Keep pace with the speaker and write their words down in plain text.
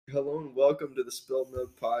Hello and welcome to the Spilled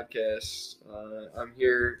Milk Podcast. I'm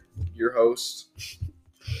here, your host,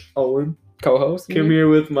 Owen. Co-host? Come here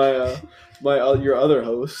with your other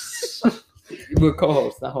hosts. We're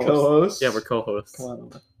co-hosts, not hosts. Co-hosts. Yeah, we're co-hosts. Come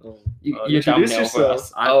on. Oh, You're introduce dominant over yourself.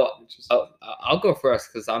 us. I'll go first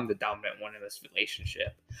because I'm the dominant one in this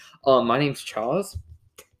relationship. My name's Charles,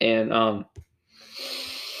 and I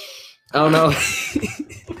don't know.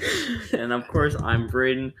 And of course, I'm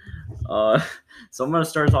Braden. So I'm gonna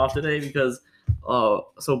start us off today because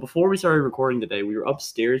so before we started recording today, we were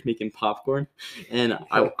upstairs making popcorn, and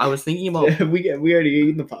I was thinking about we already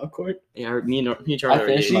eaten the popcorn. me and Charlie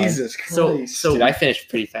already finished ate. mine. Jesus Christ! So Dude, I finished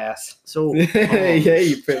pretty fast. So yeah,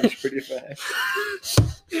 you finished pretty fast.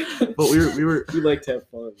 but we were We like to have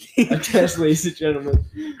fun. I guess, ladies and gentlemen.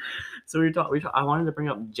 So I wanted to bring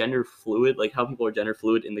up gender fluid, like how people are gender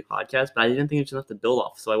fluid in the podcast, but I didn't think it was enough to build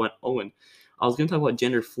off. So I went, Owen, I was going to talk about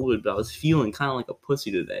gender fluid, but I was feeling kind of like a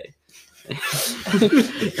pussy today.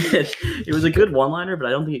 It was a good one-liner, but I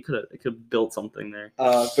don't think it could have built something there.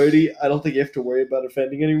 Bertie, I don't think you have to worry about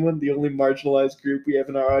offending anyone. The only marginalized group we have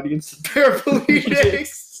in our audience is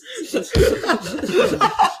paraplegics.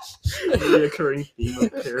 Reoccurring theme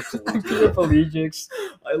of paraplegics. Paraplegics.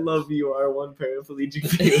 I love you, our one paraplegic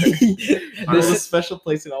viewer. There's a special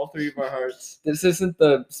place in all three of our hearts. This isn't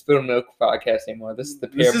the Spilled Milk Podcast anymore. This is the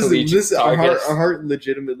paraplegic our podcast. heart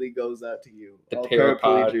legitimately goes out to you. The All parapod.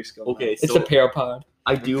 paraplegics go Okay, out. It's so- a parapod.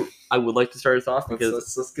 I would like to start us off because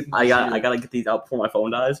Let's get I gotta get these out before my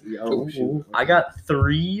phone dies. Oh, shoot. I got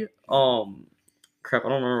three crap, I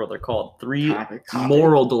don't remember what they're called. Three Topics.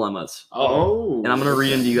 moral dilemmas. Oh. And I'm gonna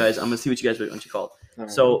read them to you guys. I'm gonna see what you guys want to call it.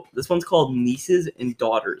 Alright. So this one's called nieces and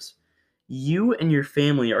daughters. You and your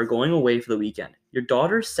family are going away for the weekend. Your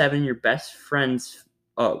daughter's 7, your best friends,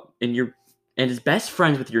 and is best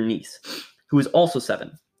friends with your niece, who is also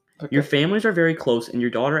 7. Okay. Your families are very close, and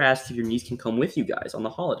your daughter asks if your niece can come with you guys on the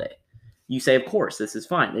holiday. You say, of course, this is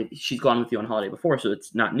fine. She's gone with you on holiday before, so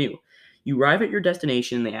it's not new. You arrive at your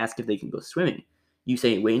destination, and they ask if they can go swimming. You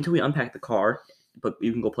say, wait until we unpack the car, but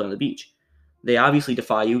you can go play on the beach. They obviously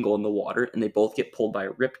defy you and go in the water, and they both get pulled by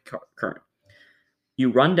a rip current.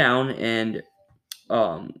 You run down, and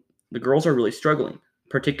the girls are really struggling,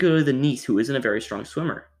 particularly the niece, who isn't a very strong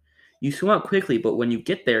swimmer. You swim out quickly, but when you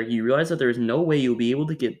get there, you realize that there is no way you'll be able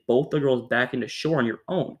to get both the girls back into shore on your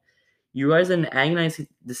own. You realize that an agonizing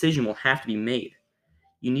decision will have to be made.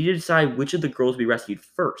 You need to decide which of the girls will be rescued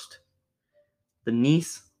first, the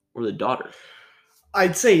niece or the daughter.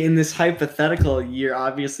 I'd say in this hypothetical, you're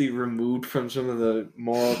obviously removed from some of the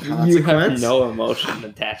moral You have consequence. no emotional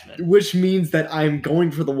attachment. Which means that I'm going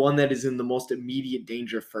for the one that is in the most immediate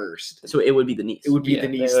danger first. So it would be the niece. It would be the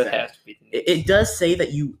niece It would then. have to be the niece. It does say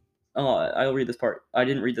that you. I'll read this part. I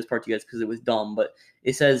didn't read this part to you guys because it was dumb, but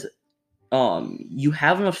it says, you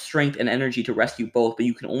have enough strength and energy to rescue both, but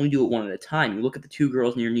you can only do it one at a time. You look at the 2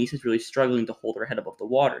 girls, and your niece is really struggling to hold her head above the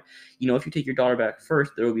water. You know, if you take your daughter back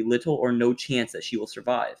first, there will be little or no chance that she will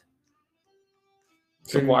survive.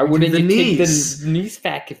 So Then why we do wouldn't the you take niece? the niece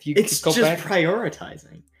back if you It's could go just back?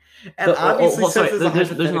 prioritizing. And But- obviously, sorry, since it's a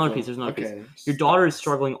there's another hypothetical- piece. There's another piece. Okay. Your daughter is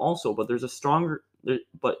struggling also, but there's a stronger,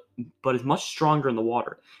 but is much stronger in the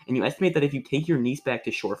water. And you estimate that if you take your niece back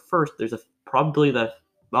to shore first, there's a probability that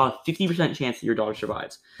about 50% chance that your daughter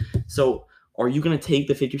survives. So, are you going to take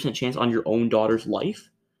the 50% chance on your own daughter's life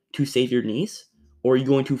to save your niece, or are you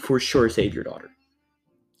going to for sure save your daughter?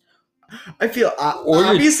 I feel Or you're-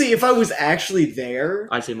 obviously, if I was actually there,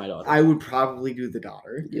 I save my daughter. I would probably do the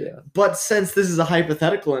daughter. Yeah. But since this is a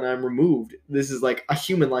hypothetical and I'm removed, this is like a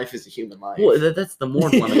human life is a human life. Well, that's the more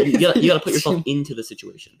dilemma. You gotta put yourself into the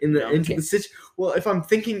situation. in the you know? into the situation. Well, if I'm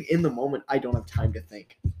thinking in the moment, I don't have time to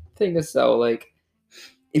think. Thing is though, like,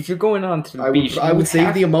 if you're going on to the I beach, would you save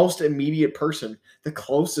have- the most immediate person, the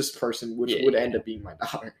closest person, which Yeah. would end up being my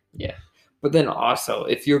daughter. But then also,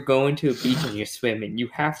 if you're going to a beach and you're swimming, you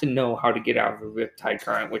have to know how to get out of a riptide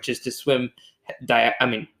current, which is to swim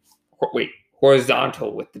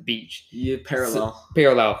horizontal with the beach. Yeah, parallel.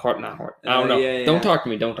 Parallel, not hard. I don't know. yeah. Don't talk to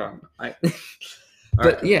me. Don't talk to me. But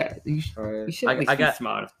Alright. yeah, you Alright. should at least I be got-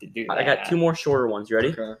 smart enough to do that. I got 2 more shorter ones. You ready?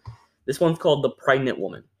 Okay. This one's called The Pregnant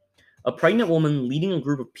Woman. A pregnant woman leading a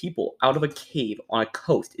group of people out of a cave on a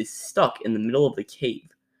coast is stuck in the middle of the cave.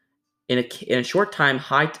 In a short time,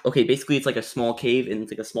 basically it's like a small cave and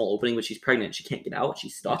it's like a small opening, but she's pregnant. She can't get out.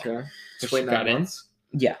 She's stuck. Okay. So Just wait she 9 got in? months.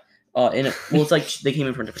 Yeah. It's like they came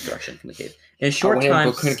in from a different direction from the cave. In a short time,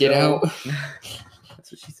 but couldn't get out.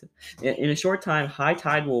 That's what she said. In a short time, high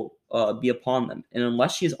tide will be upon them, and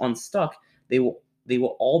unless she is unstuck, they will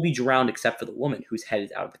all be drowned except for the woman whose head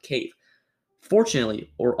is out of the cave.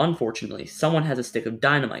 Fortunately or unfortunately, someone has a stick of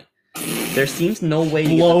dynamite. There seems no way to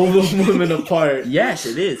blow the woman apart. Yes,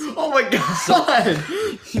 it is. Oh my god.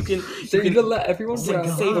 You can. They're gonna let everyone You can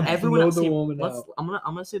drown. save and everyone blow else. the woman Let's. out. I'm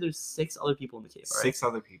gonna say there's 6 other people in the cave. All right? 6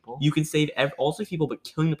 other people. You can save all 6 people, but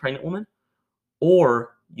killing the pregnant woman,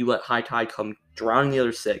 or you let high tide come, drowning the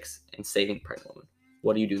other 6 and saving the pregnant woman.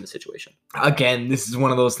 What do you do in the situation? Again, this is one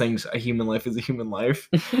of those things. A human life is a human life.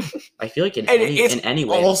 I feel like in And any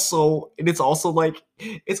way, it's also like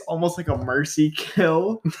it's almost like a mercy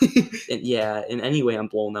kill. in any way, I'm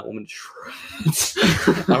blowing that woman to shreds.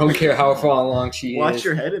 I don't care how far along she Watch is.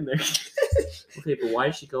 your head in there. Okay, but why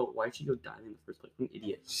did she go diving in the first place? What an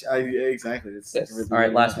idiot. Exactly. It's Yes. really All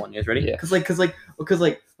right, last one. You guys ready? Yeah. Because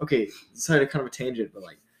okay, sorry to kind of a tangent, but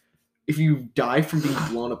like, if you die from being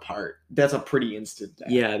blown apart, that's a pretty instant death.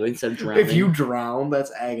 Yeah, but instead of drowning. If you drown,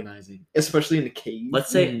 that's agonizing, especially in a cave. Let's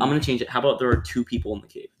say I'm gonna change it. How about there are 2 people in the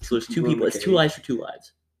cave? So there's 2 People in people. the It's 2 cave. lives for 2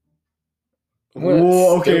 lives.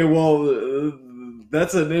 Whoa, okay, Still- well,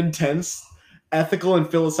 that's an intense ethical and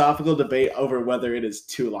philosophical debate over whether it is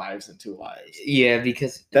 2 lives and 2 lives. Yeah,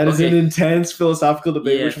 because That is an Okay. intense philosophical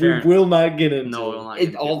debate, Yeah, which fair we enough. will not get into. No, we'll not.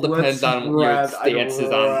 it all depends Let's on what your rather- stance is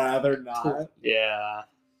I'd on. rather not. Yeah.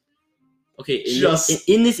 Okay, Just-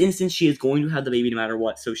 in this instance, she is going to have the baby no matter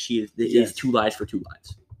what. So she is. It Yes. is 2 lives for 2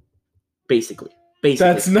 lives. Basically.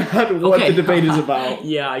 That's not what Okay. the debate is about.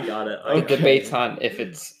 Yeah, I got it. It Okay. debates on if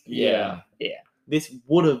it's yeah. This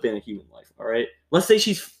would have been a human life. All right. Let's say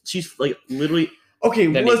she's like literally. Okay,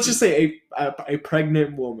 That let's makes just say a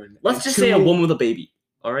pregnant woman. Let's and just 2 say a woman with a baby.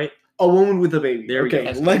 All right. A woman with a baby. There we go.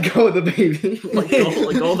 Okay, let go of the baby. Let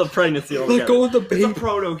go of the pregnancy. Let go of the It's a baby.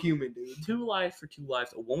 proto-human, dude. 2 lives for 2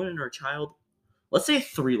 lives. A woman and her child. Let's say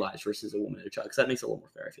 3 lives versus a woman and a child, because that makes it a little more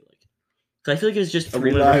fair. I feel like. Because I feel like it's just a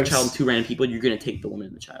 3 woman and a lives. child and 2 random people. You're gonna take the woman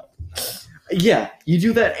and the child. Yeah, you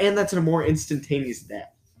do that, and that's a more instantaneous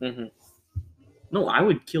death. Mm-hmm. No, I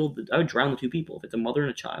would drown the 2 people if it's a mother and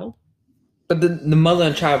a child. But the mother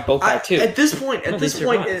and child both die too. At this point, No, they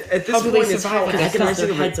survive. How do they it's survive how with Because that their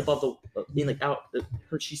agonizing. head's above the being like out.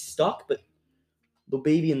 She's stuck, but the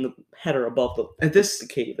baby and the head are above At this the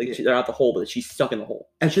cave. Like they're out the hole, but she's stuck in the hole.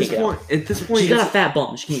 at She this can't get out. point, at this point, She's got a it's- fat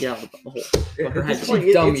bum. She can't get out of the hole. at her this head's point,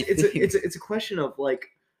 a dummy it's a question of like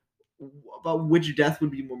about which death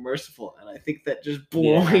would be more merciful, and I think that just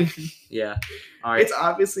blowing. Yeah. All right. It's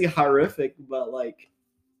obviously horrific, but like.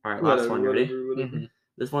 All right. Last one. You ready? whatever. Mhm.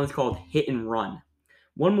 This one is called Hit and Run.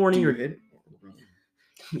 One morning you're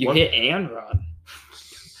You One- hit and run.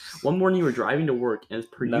 One morning you were driving to work, and as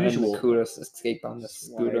per None of the usual, kudos escape on the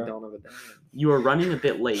Why I scooter. don't have a dad. you were running a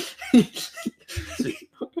bit late.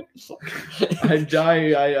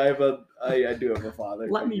 I do have a father.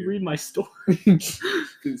 Let me read my story.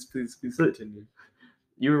 Please continue.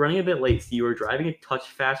 You were running a bit late, so you were driving a touch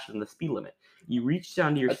faster than the speed limit. You reached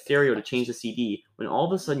down to your stereo to change the CD when all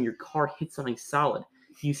of a sudden your car hit something solid.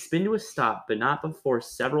 You spin to a stop, but not before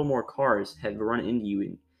several more cars have run into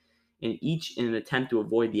you, in each in an attempt to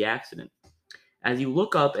avoid the accident. As you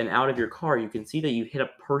look up and out of your car, you can see that you hit a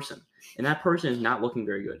person, and that person is not looking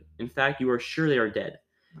very good. In fact, you are sure they are dead.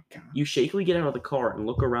 You shakily get out of the car and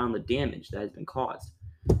look around the damage that has been caused.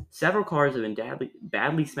 Several cars have been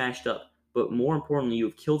badly smashed up, but more importantly, you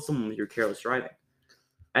have killed someone with your careless driving.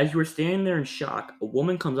 As you are standing there in shock, a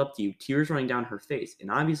woman comes up to you, tears running down her face, and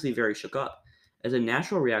obviously very shook up. As a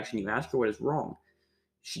natural reaction, you ask her what is wrong.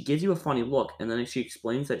 She gives you a funny look, and then she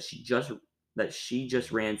explains that she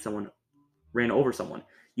just ran over someone.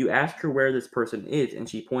 You ask her where this person is, and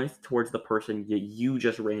she points towards the person you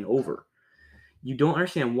just ran over. You don't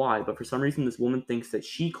understand why, but for some reason this woman thinks that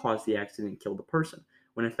she caused the accident and killed the person,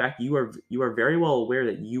 when in fact you are very well aware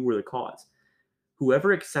that you were the cause.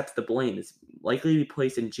 Whoever accepts the blame is likely to be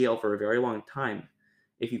placed in jail for a very long time.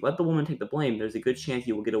 If you let the woman take the blame, there's a good chance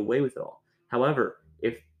you will get away with it all. However,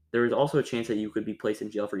 if there is also a chance that you could be placed in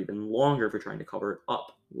jail for even longer for trying to cover it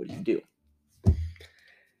up, what do you do?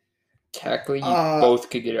 Technically, you Uh, both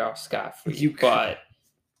could get off scot-free, you could. but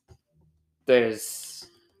there's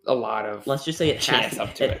a lot of Let's just say it chance has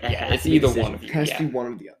up to it. Yeah, has it's to be a either decision. one of It you. has Yeah. to be one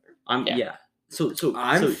or the other. Yeah. Yeah. So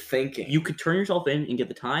I'm thinking you could turn yourself in and get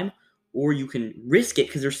the time, or you can risk it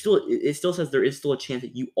because it still says there is still a chance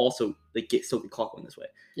that you also get caught going this way.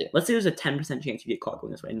 Yeah. Let's say there's a 10% chance you get caught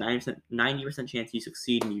going this way, 90% chance you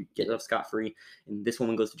succeed and you get off scot-free, and this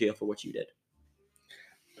woman goes to jail for what you did.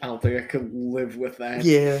 I don't think I could live with that.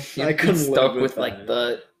 Yeah, I I couldn't could live stuck with with like that.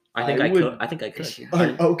 the. I think I I would- could. I think I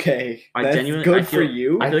could. Okay, I that's genuinely- good I for feel-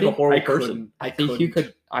 you. I feel like a horrible I person. couldn't. I think you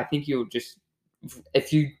couldn't. could. I think you would just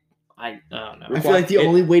if you. I don't know. I feel like the It-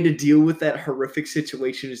 only way to deal with that horrific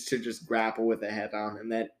situation is to just grapple with it head on,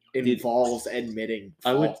 and that involves admitting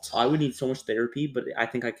I fault. would need so much therapy, but I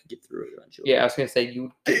think I could get through it eventually. Yeah, I was gonna say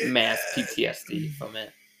you get mass PTSD from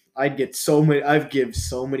it. I'd get so many. I've give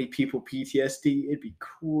so many people PTSD. It'd be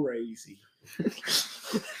crazy.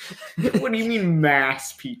 What do you mean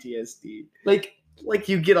mass PTSD? Like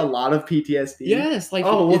you get a lot of PTSD? Yes, like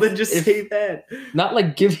Oh well, it's- then just it's say that. not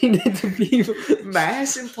like giving it to people.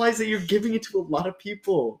 Mass implies that you're giving it to a lot of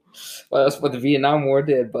people. Well, that's what the Vietnam War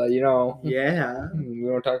did, but Yeah. we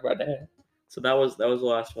don't talk about that. So that was the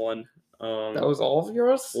last one. That was all of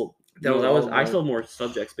yours. Well, No, that was. no. I still have more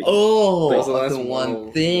subjects, but Oh, But- so that's Whoa, the one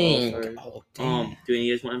whoa, thing. sorry. Oh, do any of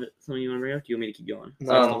you guys want something you want to bring up? Do you want me to keep going?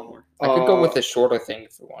 No. I still have more. I could go with Uh, the shorter thing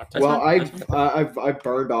if you want. That's Well, fine, I've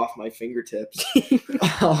burned off my fingertips.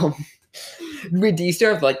 um, Wait, do you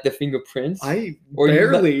still have like the fingerprints? I Or you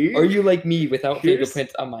barely. Or you like me without Here's-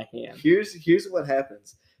 fingerprints on my hand? Here's what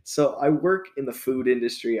happens. So I work in the food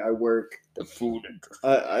industry. I work. The food.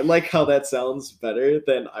 I like how that sounds better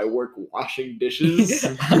than I work washing dishes.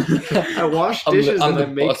 I wash I'm the- dishes I'm and the I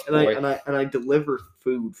make bus and I, boy. and I deliver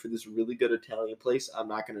food for this really good Italian place. I'm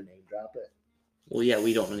not gonna name drop it. Well, yeah,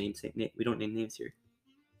 we don't name names here.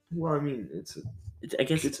 Well, I mean, it's I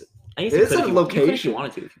guess it's I guess it's you could a if you location.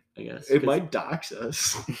 wanted to. I guess it 'cause might dox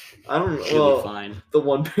us. I don't know. it'll be Well, fine. the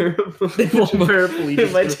one pair of paraplegic.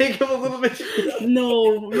 it might take him a little bit.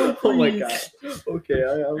 No, Oh my please. god. Okay,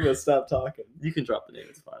 I'm gonna stop talking. You can drop the name.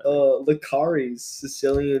 It's fine. Licari's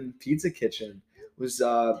Sicilian Pizza Kitchen was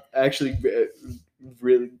actually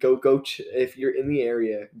really if you're in the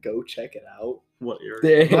area, go check it out. What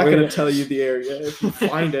area? I'm not gonna tell you the area. If you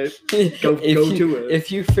find it, go to it.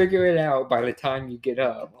 If you figure it out by the time you get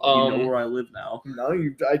up, You know where I live now. No,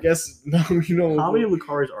 I guess no. You know How many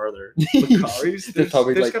Lucaris are there? Licari's? There's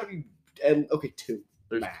probably there's like gotta be okay, two.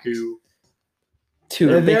 There's Max. two. two.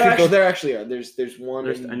 There, They could go. there actually are. There's one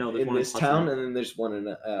There's- in, I know, there's in one in this Hudson. town, and then there's one in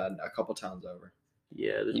a couple towns over.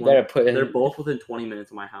 Yeah, there's You one. better put in. They're both within 20 minutes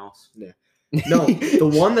of my house. No, the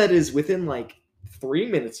one that is within like 3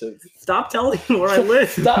 minutes of. Stop telling me where I live.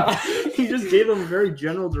 Stop. You just gave them a very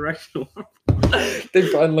general direction. They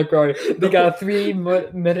find LaCroix. They got a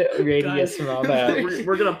 3-minute radius Guys, from that.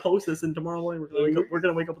 we're gonna post this, and tomorrow morning we're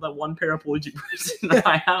gonna wake up with that one paraplegic person in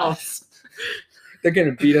my house. They're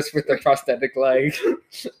gonna beat us with their prosthetic leg.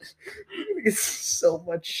 It's so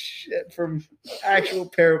much shit from actual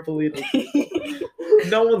paraplegic people.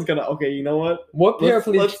 No one's gonna. Okay, you know what? What Let's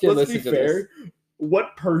paraplegic can be listen to fair.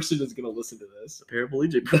 What person is gonna listen to this?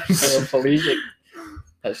 Paraplegic this? person. Paraplegic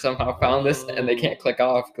has somehow found this and they can't click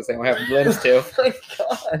off because they don't have limbs to. Oh my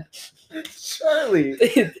god, Charlie.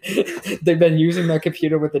 They've been using their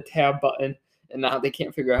computer with the tab button and now they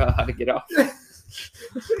can't figure out how to get off.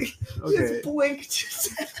 Okay. It's blinked.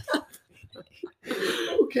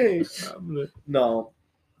 Okay. No.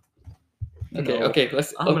 Okay,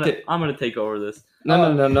 let's. I'm Okay. gonna take over this.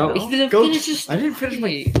 No. no. He didn't Go- finish his I didn't finish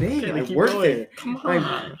my story. thing. Okay, I keep worked going. there. Come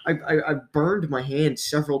on. I burned my hand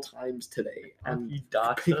several times today. I'm You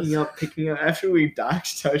doxed picking us. up after we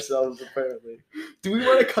doxed ourselves. Apparently, do we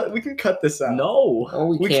want to cut? We can cut this out. No. Oh,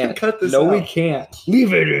 we we can't. can cut this No, out. we can't.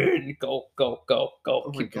 Leave it in. Go. Oh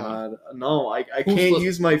my Keep going. god, no! I Who's can't li-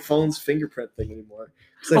 use my phone's fingerprint thing anymore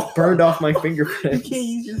because I burned off my You fingerprints. can't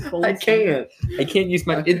use your phone. I can't. I can't use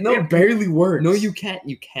my. It barely works. No, you can't.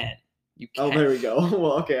 You can. You Oh, can. there we go.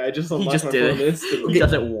 Well, okay. I just He unlocked just my did phone it. instantly. He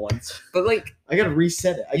does it once. But like I gotta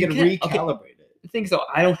reset it. I You gotta can't- okay. recalibrate it. the thing, so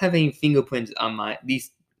I don't have any fingerprints on my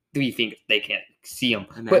these 3 fingers. They can't see them.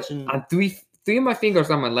 Imagine- But on three of my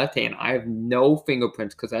fingers on my left hand, I have no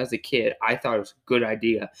fingerprints because as a kid, I thought it was a good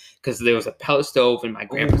idea because there was a pellet stove in my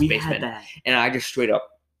grandpa's we basement, had that. and I just straight up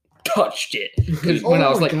touched it because when I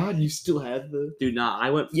was my like, god, you still have the. Dude, nah,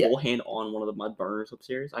 I went Yeah. full hand on one of my burners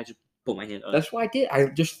upstairs. I just put my hand up. that's what I did. I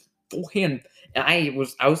just full hand, and I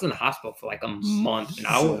was in the hospital for like a month, and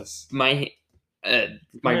I was Jesus. my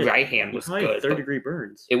Right. right hand was Probably good. but third-degree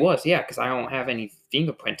burns. It was, yeah, because I don't have any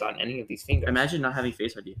fingerprints on any of these fingers. Imagine not having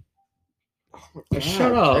Face ID.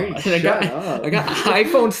 Shut up. Great, I got- shut up. I got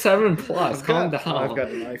iPhone 7 Plus. I've Calm got- down. I've got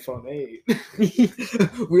an iPhone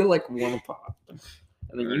 8. We're like one apart.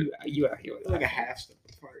 And then you out here with like a that. half step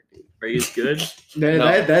apart, dude. Are you good? No,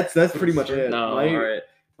 No. that's pretty much it. No, my, Alright.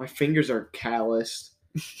 my fingers are calloused.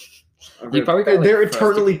 You probably got, like, they're first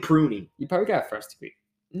eternally pruning. You probably got first degree.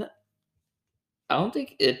 No, I don't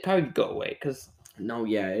think it'd probably go away because No,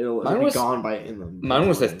 yeah, it'll Mine be was- gone by in the. mine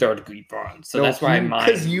was a third degree burn, so No, that's why you- mine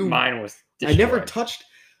 'cause you- mine was. I never destroyed. touched.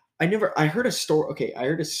 I heard a story. Okay, I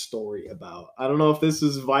heard a story about. I don't know if this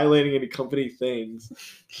was violating any company things,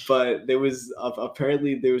 but there was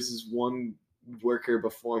apparently there was this one worker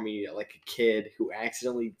before me, like a kid, who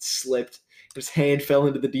accidentally slipped. His hand fell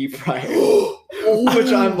into the deep fryer.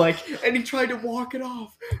 Which I'm like, and he tried to walk it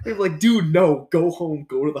off. And I'm like, dude, no, go home,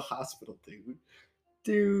 go to the hospital, dude.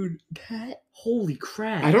 Dude, holy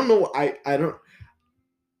crap! I don't know. I don't.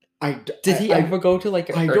 Did he ever go to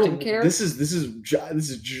like I urgent don't. care? This is Just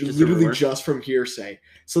a literally rumor? just from hearsay.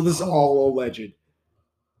 So this is Oh. all alleged. You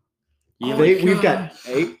Oh like- my We've got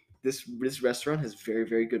gosh. this restaurant has very,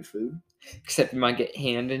 very good food. Except you might get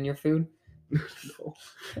hand in your food. No.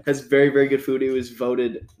 Has very, very good food. It was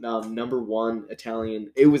voted #1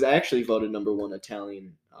 Italian. It was actually voted #1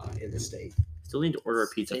 Italian in the state. Still need to order a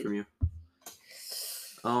pizza Same. from you.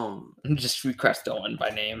 Just request Owen by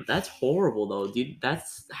name. That's horrible though, dude.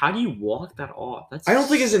 That's how do you walk that off? That's I don't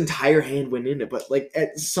think his entire hand went in it, but like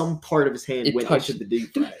at some part of his hand It went touched- into the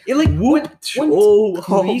deep fryer. It like when Oh,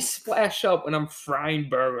 grease splash up when I'm frying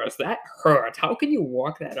burgers. That hurts. How can you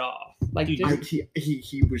walk that off? Like Dude, just,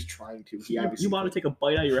 He was trying to. He obviously you want to take a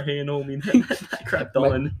bite out of your hand, homie? That crap My-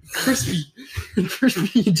 done. crispy.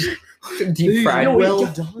 deep fried. Yo, well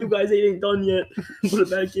you done. guys ain't done yet. Put it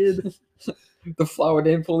back in. The flour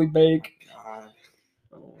didn't fully bake. God.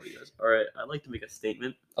 Oh yes. All right, I'd like to make a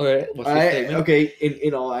statement. Okay, what's your statement? Okay,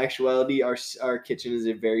 in all actuality, our kitchen is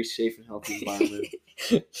a very safe and healthy environment.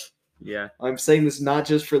 Yeah, I'm saying this not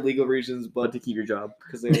just for legal reasons, but but to keep your job.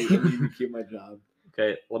 because I need to keep my job.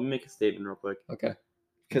 Okay, let me make a statement real quick. Okay.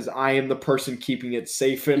 Because I am the person keeping it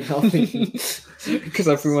safe and healthy. Because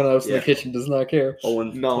everyone else in Yeah. the kitchen does not care.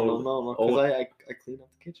 Owen, No, totally, no. Owen- Because I clean up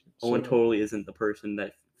the kitchen. Owen So- totally isn't the person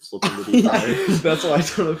that slipped into the fire. That's why I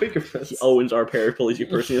don't have fingerprints. Owen's our paraplegic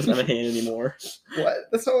person. He doesn't have a hand anymore. What?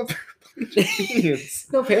 That's not what paraplegic means.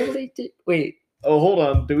 No, paraplegic. Wait. Oh, hold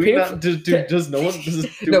on. Do we Parap- not? Does no one?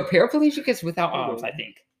 No, paraplegic is without Hold arms, on. I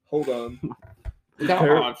think. Hold on. Without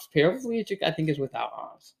Para- arms. Paraplegic, I think, is without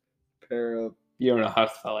arms. Para. You don't know how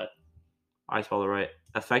to spell it. I spelled it right.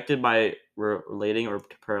 Affected by relating or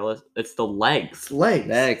to paralysis. It's the legs. Legs.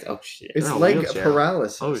 Legs. Oh, shit. It's Oh, leg wheelchair.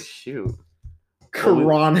 paralysis. Oh shoot.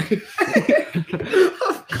 Chronic.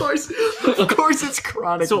 of course, it's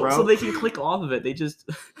chronic, So, bro. so they can click off of it. They just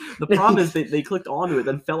the problem is they clicked onto it,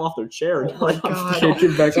 then fell off their chair. Oh my God. Shake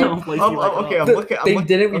it back up. Okay, I'm The- looking. I'm they looking-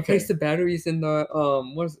 didn't okay. replace the batteries in the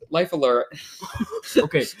what is it? Life Alert.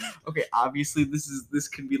 Okay, obviously this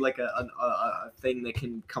can be like a thing that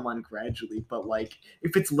can come on gradually, but like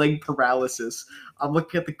if it's leg paralysis, I'm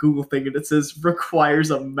looking at the Google thing and it says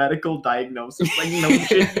requires a medical diagnosis. Like no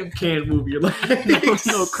shit, you can't move your legs.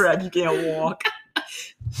 no crap, you can't walk.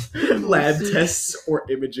 Lab tests or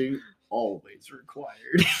imaging always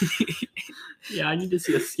required. Yeah, I need to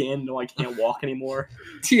see a scan. No, I can't walk anymore.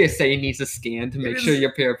 TSA needs a scan to make It sure is-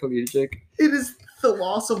 you're paraplegic. It is the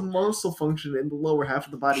loss of muscle function in the lower half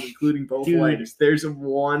of the body, including both Dude. legs. There's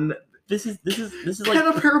one. This is Can like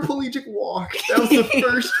a paraplegic walk? That was the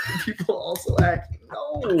first people also act.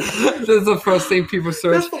 No. That's the first thing people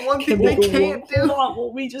search. That's the one thing Can they people can't Hold do. on,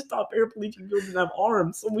 well, we just thought paraplegic people didn't have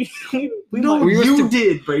arms, so we No, might- we were you still-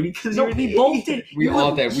 did, Brady, because no, you're we the both idiot. did. We You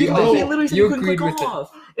all were- did. We you all they did. literally said You you couldn't agreed click with it.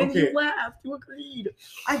 off, and Okay. you laughed. You agreed.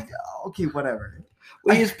 Okay, whatever.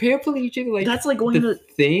 Wait, is paraplegic like That's like going the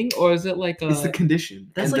to. thing, or is it like a? It's the condition.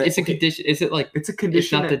 That's And like- it's a okay, condition. Is it like It's a it's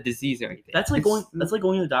condition. not the disease or anything? That's like It's- going. That's like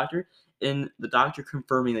going to the doctor and the doctor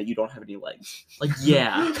confirming that you don't have any legs. Like,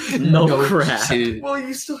 yeah, no crap. shit. well,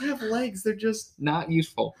 you still have legs. They're just. Not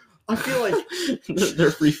useful. I feel like.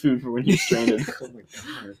 They're free food for when you're stranded. Oh my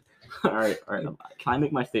god. all right. Can I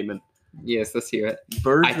make my statement? Yes, let's hear it.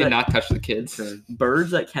 Birds I did not touch the kids. Birds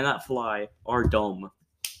that cannot fly are dumb.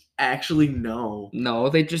 Actually, no. No,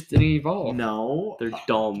 they just didn't evolve. No. They're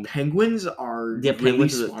dumb. Penguins are Yeah, really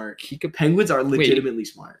penguins are the- smart. Kika, Penguins are legitimately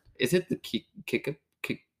smart. is it the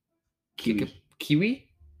kiwi?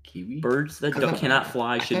 Kiwi. Birds that Come on. cannot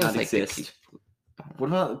fly I should thought it not was like the exist. What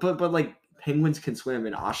about but like penguins can swim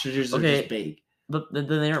and ostriches are Okay. just big. But then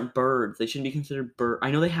they aren't birds. They shouldn't be considered bird.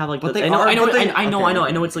 I know they have like. But the, they I know. are- I know. but they- I know. okay.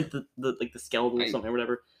 I know. It's like the like the skeletal or I- something or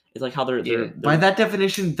whatever. It's like how they're. Yeah. By that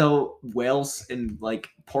definition, though, whales and like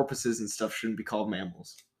porpoises and stuff shouldn't be called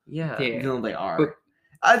mammals. Yeah. Yeah. Even though they are.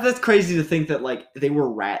 But- That's crazy to think that like they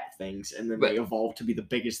were rat things and then But- they evolved to be the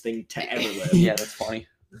biggest thing to ever live. Yeah, that's funny.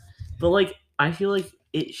 But like, I feel like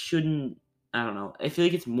it shouldn't. I don't know. I feel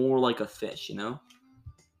like it's more like a fish. You know.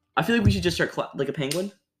 I feel like we should just start like a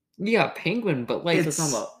penguin. Yeah, penguin, but like That's what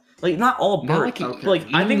I'm talking about. Like not all Not birds. like a- but, like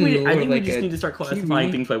I think we emu I or think we like just a need to start classifying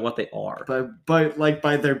kiwi. things by what they are. But like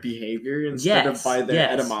by their behavior instead of by their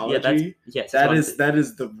yes, etymology. Yeah, that's, yes, that that's is that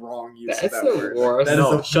is the wrong use That's of that the word. worst. That is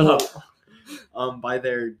No, the shut up. By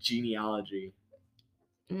their genealogy.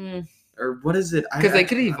 because Or what is it? they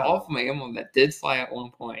could evolve from an animal that did fly at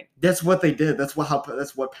one point. That's what they did. That's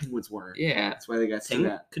what penguins were. Yeah, That's why they got to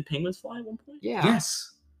Penguin, that. could penguins fly at one point? yeah,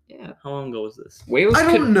 Yes. Yeah. How long ago was this? Whales I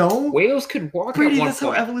don't know. Whales could walk Brady, at one that's how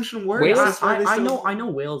point. evolution works. Whales- That's why they still- I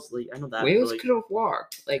know whales. Like I know that. Whales but, like, could have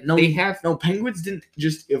walked. Like No, they have. no. Penguins didn't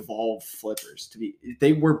just evolve flippers to be.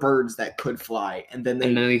 They were birds that could fly, and then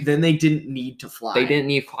they didn't need to fly. They didn't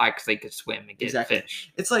need fly because they could swim and get Exactly.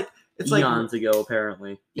 fish. It's like eons ago,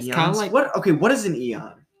 apparently. It's eons? kinda like- what? Okay, what is an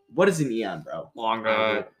eon? What is an eon, bro? Longer.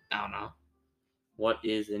 I don't know. What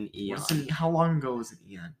is an eon How long ago was an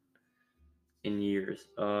eon? in years?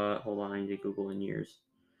 Hold on, I need to Google in years.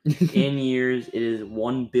 In years, it is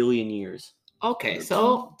 1 billion years. Okay,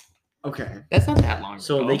 so Okay, that's not that long.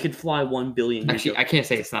 So ago. they could fly 1 billion years. Actually. ago. I can't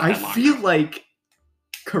say it's not I that long. feel ago. like.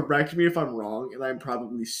 Correct me if I'm wrong, and I'm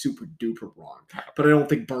probably super duper wrong. But I don't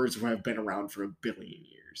think birds would have been around for a billion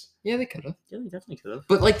years. Yeah, they could have. Yeah, they definitely could have.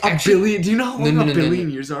 But like A actually, billion? Do you know how long No, a no, no, billion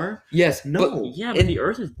no. years are? yes, No. Yeah, but the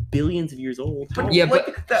Earth is billions of years old. But, Yeah, like,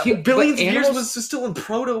 but that hu- but billions of years animals- was still in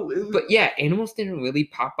proto. But yeah, animals didn't really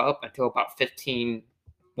pop up until about 15.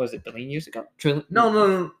 Was it billion years ago?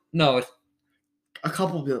 no. No, it's A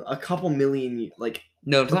couple million, like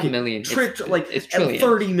no, it's Okay, not million. it's it's trillion.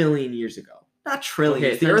 30 million years ago. Not trillions.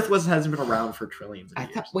 Okay, the then- Earth hasn't been around for trillions of I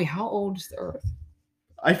years. thought. Wait, how old is the Earth?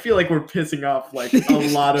 I feel like we're pissing off like a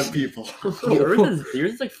lot of people. The Earth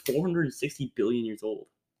is like 460 billion years old.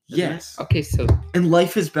 Isn't it? Yes, Okay, so and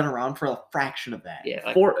life has been around for a fraction of that. yeah,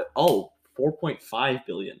 like, 4.5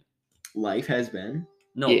 billion. Life has been.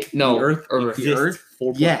 No, Yeah, no, the Earth Earth. exists The Earth?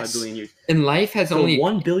 4.5 Yes. billion years. and life has So only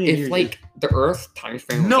 1 billion if years. like the Earth time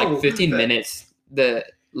frame was No, like 15 that- minutes. The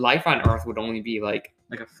life on Earth would only be like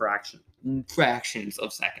like a fraction. fractions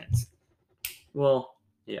of seconds. Well,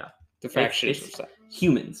 yeah. The fractions it's- of seconds.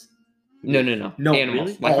 Humans. No. No, Animals.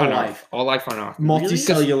 really? Life All on life. Earth. All life on Earth.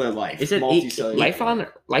 Multicellular life. It said Multicellular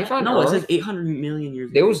Life on No, it Earth. says 800 million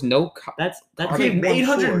years There ago. was no. That's Okay, like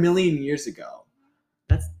 800 1/4. million years ago.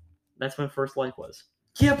 That's when first life was.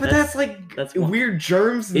 Yeah, but That's- that's like that's one- weird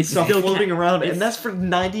germs and It's stuff still floating around, it's- and that's for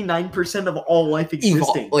 99% of all life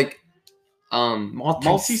existing. Like multicellular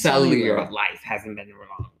Multicellular. life hasn't been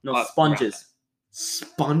around. No, sponges.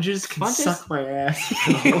 Sponges can Sponges? suck my ass.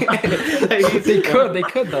 They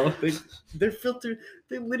could though. They're filtered.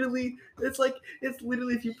 They literally. It's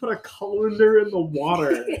literally if you put a colander in the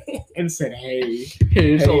water and said, "Hey, It's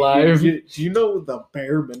hey, alive. do you know the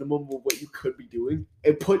bare minimum of what you could be doing?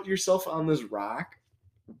 And put yourself on this rock,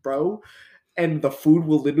 bro, and the food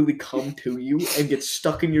will literally come to you and get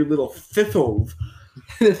stuck in your little thithove,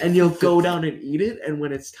 and you'll go down and eat it. And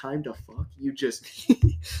when it's time to fuck, you just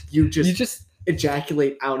You just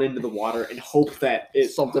ejaculate out into the water and hope that it.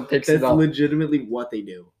 something picks That's it up. legitimately what they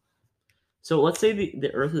do. So let's say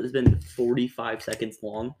the Earth has been 45 seconds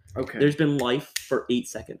long. Okay. There's been life for 8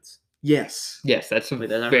 seconds. Yes. Yes, that's a Wait,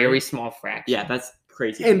 that's very right? small fraction. Yeah, that's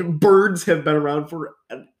crazy. And birds have been around for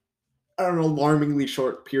an alarmingly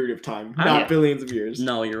short period of time, Oh, not yeah. billions of years.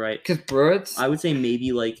 No, you're right. because birds. I would say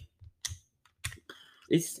maybe like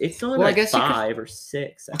it's only Well, I like guess you could- 5 or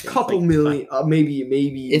 6 A seconds. couple like, million,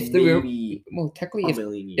 maybe If the real- maybe well, a technically,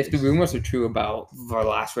 million years. if the rumors are true about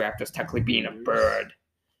Velociraptors technically being a bird,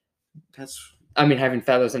 That's I mean having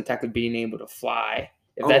feathers and technically being able to fly.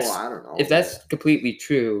 If I don't know. if that's completely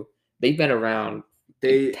true, they've been around.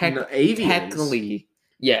 they avians. Technically,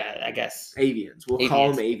 yeah, I guess. Avians. We'll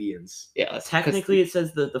call them avians. Yeah, that's- 'cause- Technically, it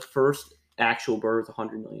says that the first actual bird was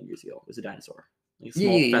 100 million years ago. It was a dinosaur. Like a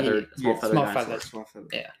small Yeah, feathered, small yeah, feathered small dinosaur. feathers. Small feather.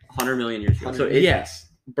 Yeah. 100 million years ago. So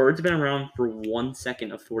yes, birds have been around for 1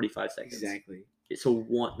 second of 45 seconds. exactly. So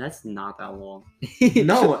that's not that long.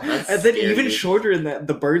 No, That's and then scary, even dude. shorter in that,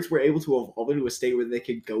 the birds were able to evolve into a state where they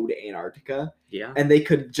could go to Antarctica Yeah. and they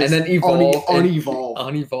could just then evolve and- unevolve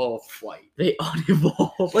Unevolved. flight. They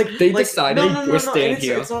unevolved. Like They decided we're and staying it's,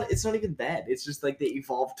 here. It's not even that. It's just like they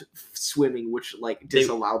evolved swimming, which like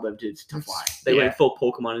disallowed them to fly. They Yeah. went full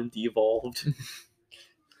Pokemon and de-evolved.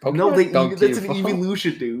 No, Pokemon don't that's an evolve.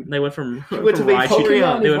 evolution, dude. They went from, He went to Raichu.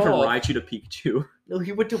 Vaporeon. They went from Evolve. Raichu to Pikachu. No,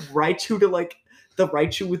 he went to Raichu to like the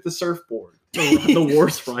Raichu with the surfboard, The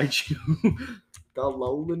worst Raichu. the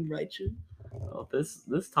Lowland Raichu. Oh, this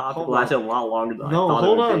topic Hold lasted on. a lot longer than I No, thought.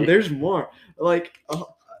 hold it would on. be. There's more. Like,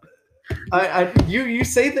 you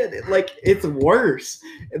say that like it's worse.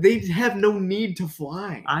 They have no need to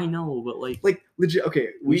fly. I know, but like Like legit. Okay,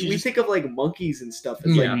 We we should just- think of like monkeys and stuff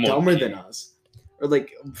as Yeah, like dumber monkey. than us, or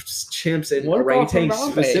like chimps and What about orangutans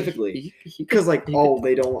Harambe? specifically. He Because could- like, he oh,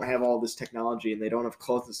 they don't have all this technology and they don't have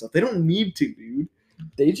clothes and stuff. They don't need to, dude.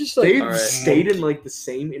 they just They've alright. stayed in like the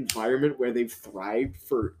same environment where they've thrived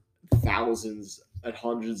for thousands and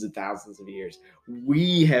hundreds of thousands of years.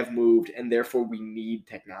 We have moved, and therefore we need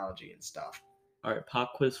technology and stuff. all right,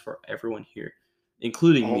 pop quiz for everyone here,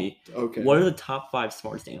 including me. Okay. What are the top 5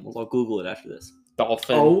 smartest animals? I'll Google it after this.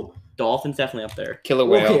 Dolphin. Oh, Dolphin's definitely up there. Killer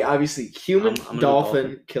whale. okay. Obviously, human, I'm gonna go dolphin,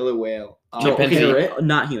 dolphin. killer whale, Chimpanzee. parrot.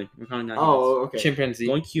 Not human. We're calling not humans. Oh, okay. Chimpanzee.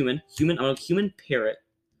 Going human. Human. I'm going human parrot.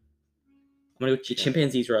 I'm going to go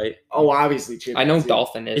chimpanzee's right. Oh, obviously, I know chimpanzee.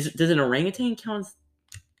 dolphin is. Does an orangutan count as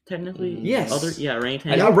technically? Yes.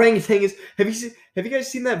 Orangutan. And orangutan is. Have you guys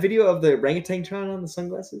seen that video of the orangutan trying on the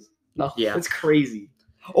sunglasses? No. Yeah. It's crazy.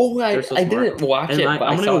 Oh, They're so I smart. didn't watch And it, I'm but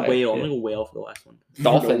I gonna saw go it. whale. I'm Yeah. gonna go whale for the last one.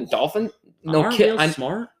 Dolphin. No. Dolphin. No, Aren't kid. whales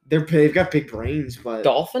smart? They've got big brains, but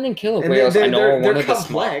Dolphin and killer and whales. I know are they're one of the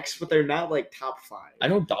smart. complex, but they're not like top 5. I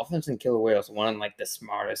know dolphins and killer whales are one of like the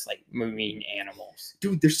smartest like marine animals.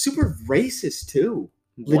 Dude, they're super racist too.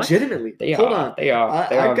 What? Legitimately. They Hold are. on. They are.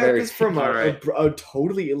 They I are got very. this from Alright. a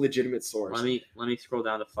totally illegitimate source. Let me scroll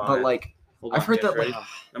down to 5. but like, Hold I've on, heard guys, that. ready?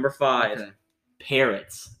 Number 5, Okay.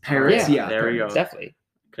 parrots. Parrots, yeah. There we go. Definitely.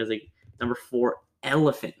 Because number 4,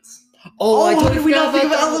 elephants. Oh, I how totally did we forgot not think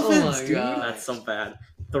about of that. elephants, Oh my dude? God. That's so bad.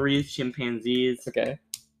 3 is chimpanzees. Okay.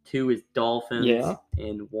 2 is dolphins. Yeah.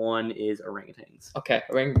 And 1 is orangutans. Okay.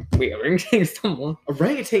 Orangutans. Someone.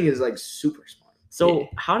 Orangutan is like super smart. So Yeah.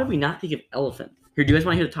 how did we not think of elephant? Here, do you guys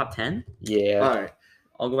want to hear the top 10? Yeah. All right.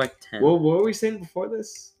 I'll go back to 10. Well, what were we saying before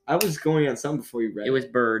this? I was going on something before you read. It was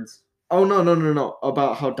birds. Oh no!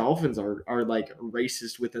 About how dolphins are like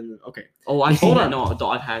racist within. The, okay, Oh, I've seen Hold that. on. No,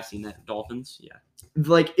 I have seen that. Dolphins, yeah.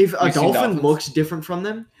 like if a You've seen dolphin dolphins? looks different from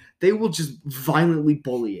them, they will just violently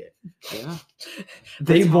bully it. Yeah.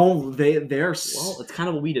 They That's how- won't. They're. Well, it's kind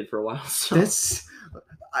of what we did for a while. So. That's.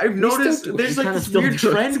 I've still noticed do it. there's We like kinda this still weird do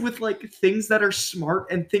it. trend with like things that are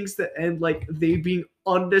smart and things that and like they being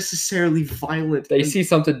unnecessarily violent. They and see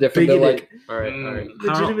something different. They're bigoted. like, all right.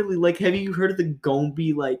 Legitimately, like, have you heard of the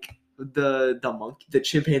Gombe, like the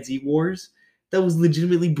chimpanzee wars? That was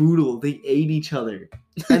legitimately brutal. They ate each other,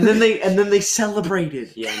 and then they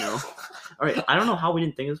celebrated. Yeah, I know. All right. I don't know how we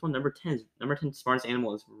didn't think of this one. Number 10 smartest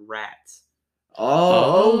animal is rats.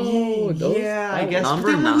 Oh, those- yeah. I that guess number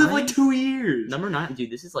they only live 9? like 2 years. Number 9, dude.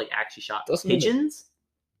 This is like actually shot. Those are the- Pigeons.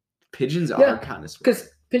 Pigeons Yeah, are kind of because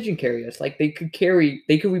pigeon carriers, like they could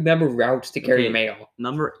remember routes to carry Okay. mail.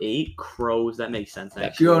 Number 8, crows. That makes sense. That-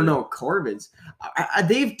 Actually. Oh no, corvids.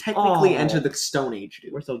 They've technically Oh. entered the Stone Age,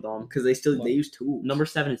 dude. We're so dumb. Because they use tools. Number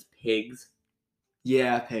 7 is pigs.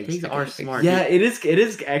 Yeah, pigs. Pigs are smart. Yeah, dude. it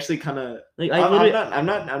is actually kind of. Like I'm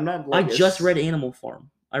not. I Like, just read Animal Farm.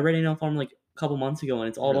 I read Animal Farm like a couple months ago, and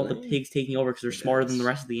it's all about the Really? pigs taking over because they're smarter than the Yes.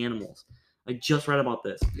 rest of the animals. I just read about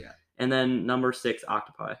this. Yeah. And then number 6,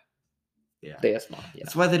 octopi. Yeah. They are smart. Yeah.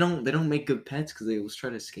 That's why they don't make good pets because they always try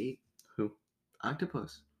to escape. Who?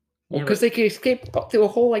 Octopus. Well, Yeah, because but they can escape up to a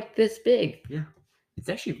hole like this big. it's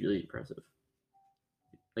actually really impressive.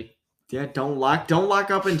 Like, Yeah, don't lock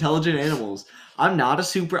up intelligent animals. I'm not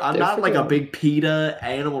They're not like a freaking- big PETA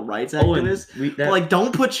animal rights oh, and activist. that, But like,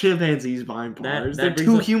 don't put chimpanzees behind That- bars. that They're brings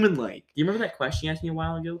too up- human-like. do you remember that question you asked me a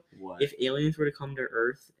while ago? What? If aliens were to come to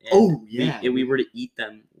Earth, and Oh, yeah. if we were to eat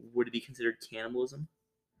them, would it be considered cannibalism?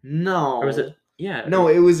 No. Or was it? Yeah. No,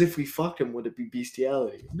 it was if we fucked him, would it be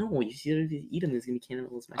bestiality? No, you see, if you eat them, it's gonna be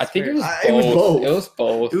cannibalism. I think it swear. was It was both. both. It was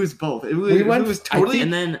both. It was both. It We went- it was I totally. think-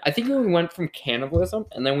 And then I think we went from cannibalism,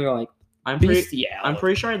 and then we were like I'm pretty bestiality. I'm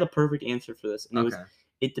pretty sure I had the perfect answer for this. And it was Okay.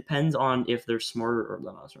 it depends on if they're smarter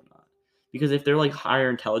than us or not. Because if they're like higher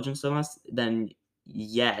intelligence than us, then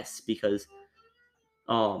yes, because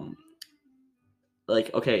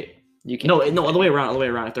like okay. You can No, other way around.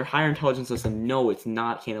 If they're higher intelligence than us, then no, it's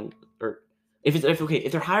not cannibal or if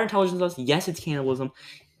they're higher intelligence than us, yes, it's cannibalism.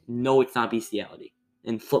 No, it's not bestiality.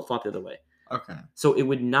 And flip flop the other way. Okay. So it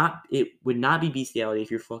would not be bestiality if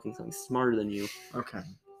you're fucking something smarter than you, Okay.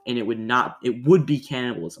 and it would be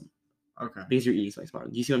cannibalism Okay. because you're eating something smarter.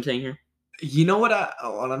 Do you see what I'm saying here? You know what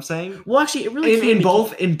I'm saying? Well, actually, it really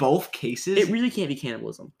In both cases, it really can't be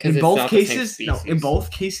cannibalism. because in both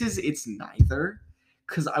cases, it's neither.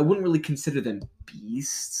 Because I wouldn't really consider them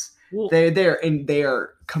beasts. Well, They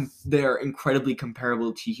are incredibly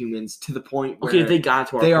comparable to humans to the point where okay, if they got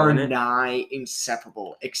to our they are planet, nigh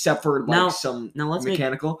inseparable, except for like Now- some now let's make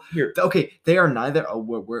mechanical. here. Okay, they are neither. Oh,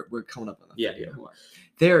 we're coming up on that. Yeah, thing. yeah. Hold on.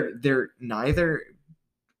 They're neither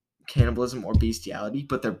cannibalism or bestiality,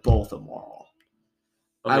 but they're both immoral.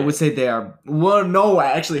 I Okay. would say they are. Well, no,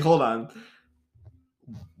 actually, hold on.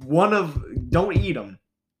 Don't eat them.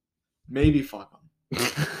 Maybe fuck them.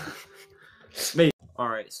 All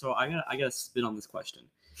right, so I gotta spin on this question.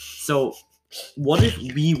 So, what if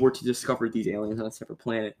we were to discover these aliens on a separate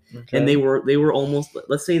planet, and they were almost,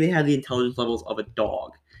 let's say they had the intelligence levels of a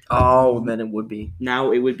dog. then it would be.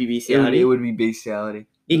 Now it would be bestiality. It would be bestiality.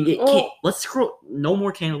 It Oh. can't. Let's scroll. No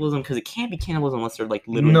more cannibalism because it can't be cannibalism unless they're like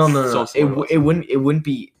literally No. so It, smart. w- it wouldn't. It wouldn't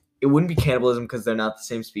be it wouldn't be cannibalism because they're not the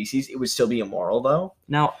same species. It would still be immoral though.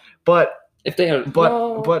 Now, But If they are, but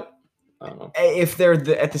I don't know. if they're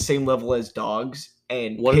at the same level as dogs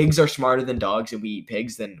and What if- pigs are smarter than dogs and we eat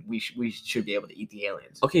pigs, then we should be able to eat the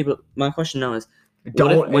aliens. okay, but my question now is,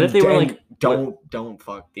 Don't what if they were like don't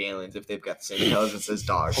fuck the aliens if they've got the same intelligence as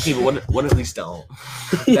dogs. okay, but what At least don't.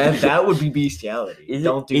 That would be bestiality. is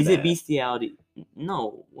Don't do it? Is that. it bestiality?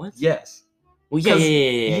 No. What? Yes. Well, yeah.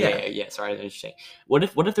 'Cause- Sorry, I didn't understand. What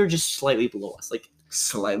if they're just slightly below us,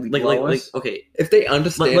 Slightly like below us. okay, If they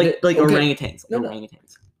understand like it, like okay. orangutans, No, no.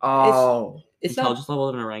 orangutans. Oh. It's not Intelligence level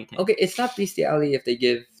of an orangutan. okay. It's not bestiality if they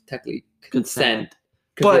give technically consent.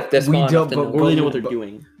 'Cause But if they're we smart don't- enough to but- know- Or they know what but- they're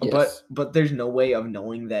doing. Yes. But there's no way of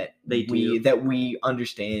knowing that They do. we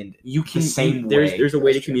understand. You can same there's way. there's a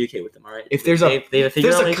way to That's true. communicate with them. All right. If there's they have if figured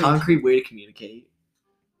there's out a they can- concrete way to communicate,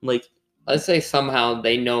 like Let's say somehow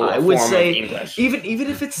they know I a would form say of English. even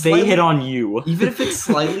if it's they slightly, hit on you. even if it's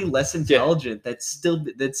slightly less intelligent, that's still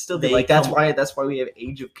They like that's come- why we have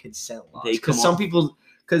age of consent laws. They come Because some on- people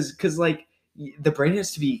because like the brain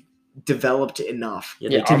has to be developed enough Yeah,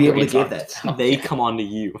 Yeah, to our be able to brains give aren't that. developed. They come on to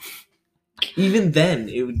you. Even then,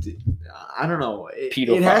 it would. I don't know.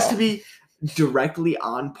 It has to be directly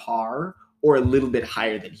on par or a little bit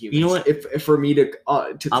higher than humans. You know what? If for me to call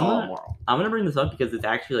gonna- it moral. I'm gonna bring this up because it's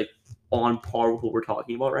actually like on par with what we're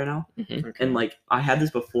talking about right now. Mhm. And like I had this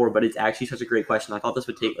before, but it's actually such a great question. I thought this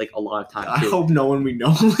would take like a lot of time. I too. hope no one we know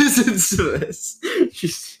listens to this.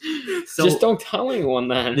 So Just don't tell anyone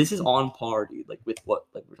then. this is on par, dude. Like with what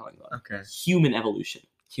like we're talking about. Okay. Human evolution.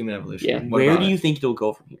 Human evolution. Yeah. What Where about do you it? think it'll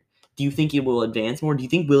go from here? Do you think it will advance more? Do you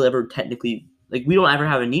think we'll ever technically like we don't ever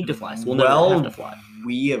have a need to fly? So we'll never have to fly.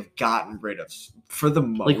 We have gotten rid of for the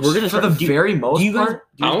most. Like, we're gonna for start- the very most Do you guys? part.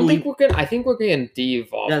 Do you I don't believe- think we're gonna. I think we're gonna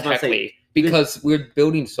de-evolve Yeah, I was about to say, technically because we're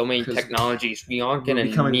building so many 'Cause technologies. We aren't we're gonna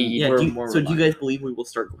becoming- need. Yeah. we're Do you, more so do you reliant. guys believe we will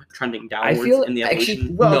start trending I downwards feel in the actually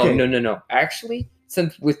evolution? Well, okay. no. Actually,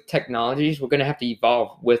 since with technologies, we're gonna have to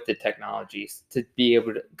evolve with the technologies to be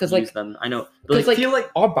able to. Because like Use them. I know. But Because like, I feel like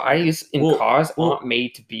our bodies in Well- cars well- aren't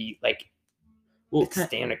made to be like well,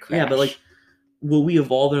 stand a crash. yeah, but like, will we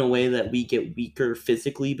evolve in a way that we get weaker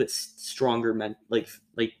physically but stronger like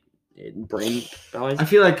brain wise? I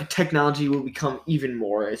feel like technology will become even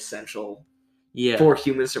more essential Yeah. for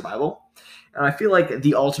human survival. And I feel like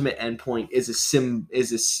the ultimate endpoint is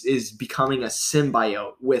is becoming a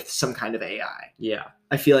symbiote with some kind of AI. yeah.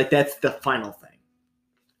 I feel like that's the final thing.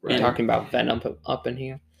 we're and- talking about Venom up in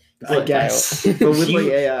here. I Like, guess, I- but with Do you-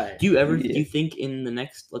 like AI. Do you ever Yeah. do you think in the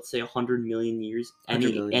next, let's say, 100 million years,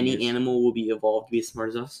 100 million any years. animal will be evolved to be as smart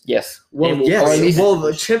as us? Yes. Well, And we'll- yes. or at least- Well,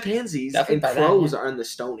 the chimpanzees Definitely and by that, crows yeah. are in the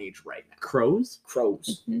Stone Age right now. Crows?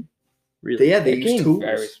 Crows. Really? Yeah, they They're use getting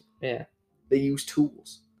tools. yeah. They use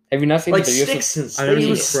tools. Have you not seen Like the videos sticks and I never they seen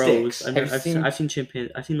use crows. sticks. I've seen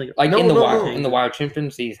chimpanzees. I've seen like like No, in the no, wild? no. In the wild,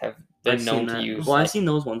 chimpanzees have been I've known seen to that. use. Well, I've like- seen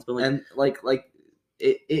those ones, but like And like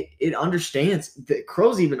it understands. The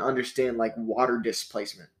crows even understand like water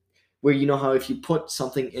displacement, where you know how if you put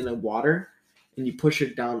something in a water and you push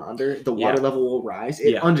it down under, the water Yeah. level will rise.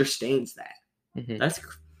 It Yeah. understands that. Mhm. that's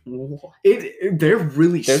what? They're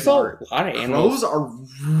really There's smart. a lot of animals. Crows are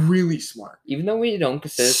really smart. Even though we don't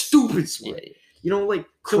consider. Stupid smart. Yeah. You know, like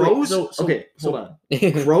So wait, crows. so- okay, so- hold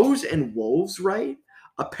on. Crows and wolves, right?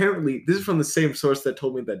 Apparently, this is from the same source that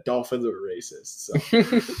told me that dolphins are racist. So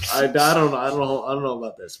I don't know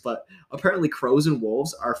about this, but apparently, crows and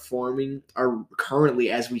wolves are currently,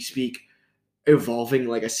 as we speak, evolving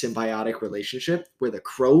like a symbiotic relationship where the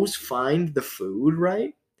crows find the food,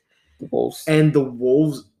 right, Wolves. and the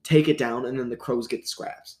wolves take it down, and then the crows get the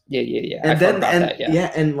scraps. Yeah. And I've then heard about and that,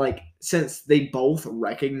 yeah. and like since they both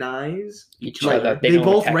recognize Each like, other. they don't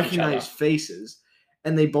both attack each recognize other. faces,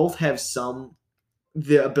 and they both have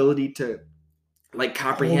the ability to like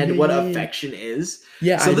comprehend yeah, what yeah, yeah. affection is.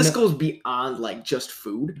 Yeah. So I this know- goes beyond like just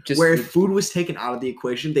food. Just where food. if food was taken out of the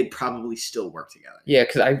equation, they'd probably still work together. Yeah,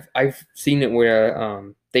 because I've seen it where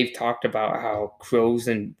they've talked about how crows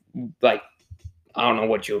and like I don't know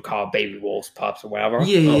what you would call baby wolves, pups or whatever.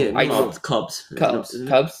 I I- know it's cubs. Cubs. Isn't it?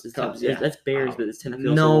 Cubs? It's cubs. Yeah. That's bears, Oh. but it's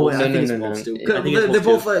technically No, also I No, think no, it's no, no. wolves too. I think it's They're wolves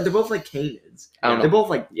both too. like they're both like canids. I don't know. They're both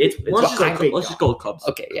like it's let's just I- big let's just go with cubs.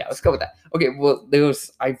 Okay, yeah, let's go with that. Okay, well,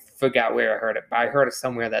 I forgot where I heard it, but I heard it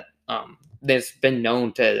somewhere that there's been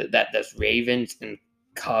known that there's ravens and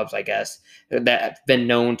cubs, I guess, that have been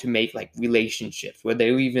known to make like relationships where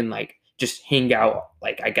they even like just hang out,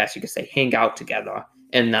 like I guess you could say hang out together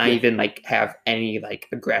and not Yeah. even like have any like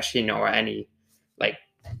aggression or any like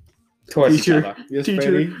towards each other. Yes,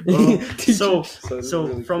 Teacher. Brady. So this is so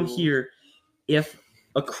really from cool. here, if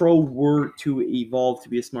a crow were to evolve to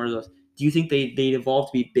be as smart as us, do Do you think they'd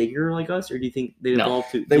evolve to be bigger like us, or do you think they'd No. evolve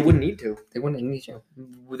to? They wouldn't need to. They wouldn't need to.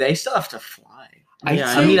 They still have to fly.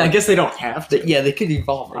 Yeah, I mean, I guess they don't have to. Yeah, they could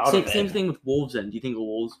evolve out Same, of same it. thing with wolves. Then, do you think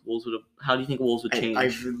wolves would have? How do you think wolves would change?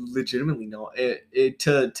 I legitimately know it.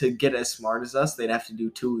 To get as smart as us, they'd have to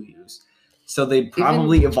do two views. So they'd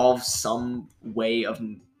probably evolve some way of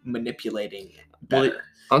manipulating it Well, better.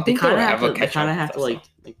 I don't They think they'll kind of ever have to. They catch kind of up have with to us,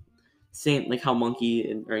 like same like how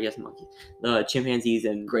the chimpanzees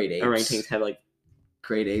and Great apes. orangutans have like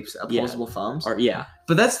Great apes, opposable thumbs. or yeah.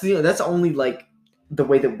 But that's only like the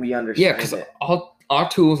way that we understand Yeah, because it. all our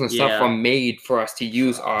tools and stuff Yeah. are made for us to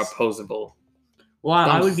use our opposable. Well,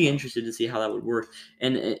 I would Thumbs. be interested to see how that would work.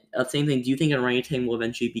 And same thing. Do you think an orangutan will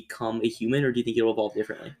eventually become a human, or do you think it will evolve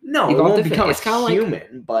differently? No, it Evolve won't different. become It's kinda like-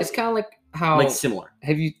 human, but It's kind of like how Like similar.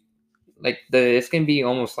 have you like it's gonna be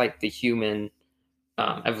almost like the human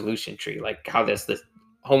evolution tree, like how there's the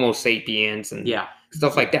Homo sapiens and Yeah.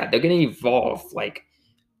 stuff like that. They're gonna evolve like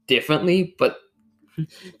differently, but Do you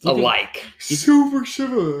think- alike. super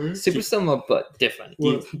similar. Super similar, but different.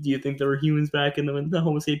 Do you think there were humans back in the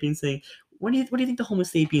Homo sapiens thing? What do you think the Homo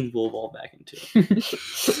sapiens will evolve back into?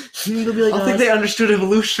 They'll be like, I don't think us. they understood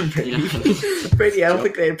evolution, Brady. Yeah. Brady, I don't Joke.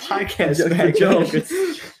 think they had podcasts Joke, back joke. then.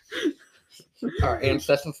 Our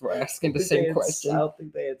ancestors were asking the I same question. don't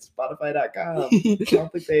think they had Spotify.com. I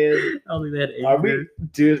don't think they had. I don't think they had Are Anchor. we,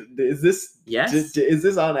 dude? Is this? Yes. Is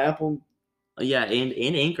this on Apple? Yeah, and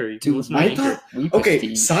Anchor. You can Dude, listen to I Anchor. thought. We Okay.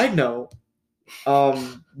 prestige. Side note.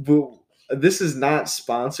 This is not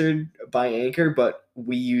sponsored by Anchor, but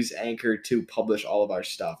we use Anchor to publish all of our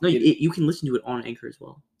stuff. No, you can listen to it on Anchor as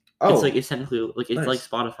well. oh, It's technically like it's nice. like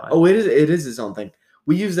Spotify. oh, it is. It is its own thing.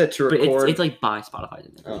 We use that to but record. it's like by Spotify.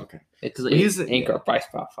 oh, okay. It's like- it's use it- Anchor by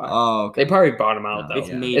Spotify. Oh, okay. They probably bought them out No, though. it's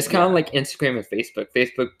It's, made- kind of yeah. like Instagram and Facebook.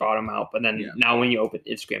 Facebook bought them out, but then Yeah. now when you open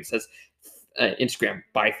Instagram, it says Instagram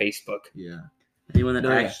by Facebook. Yeah. anyone that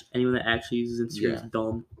No, yeah. anyone that actually uses Instagram is Yeah.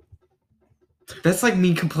 dumb. That's like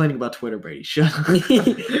me complaining about Twitter, Brady. Shut up.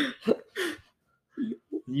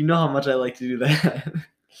 You know how much I like to do that.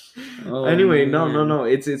 Oh, Anyway, man. no.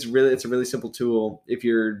 It's a really simple tool. If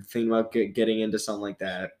you're thinking about getting into something like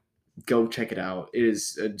that, go check it out. It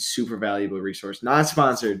is a super valuable resource. Not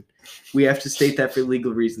sponsored. We have to state that for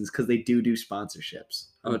legal reasons because they do sponsorships.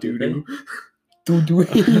 Oh, do they?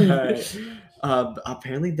 Alright.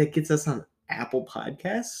 Apparently that gets us on Apple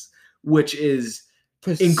Podcasts, which is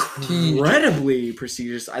incredibly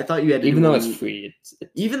prestigious. I thought you had to Even do though a- it's free,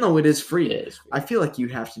 even though it is free. it is free. I feel like you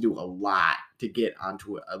have to do a lot to get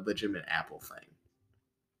onto a legitimate Apple thing.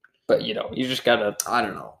 But you just gotta. I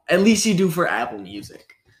don't know. At least you do for Apple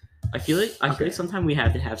Music. I feel like Okay. sometimes we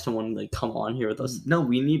have to have someone like come on here with us. No,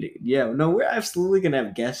 we need it. Yeah, no, we're absolutely gonna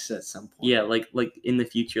have guests at some point. Yeah, like in the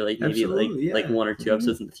future, like maybe Absolutely, like yeah. one or two Mhm.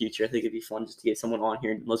 episodes in the future. I think it'd be fun just to get someone on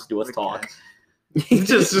here and let's do us talk.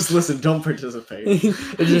 just listen. Don't participate.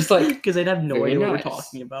 It's just like Because they'd have no Very idea what nice. we're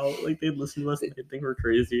talking about. Like they'd listen to us and they'd think we're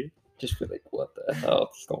crazy. just be like, what the hell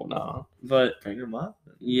is going on? But Bring them up.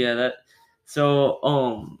 yeah, that. So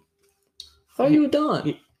I thought you were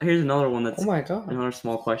done. here's another one that's Oh my god. another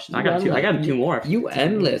small question. You I got two. I got two more. You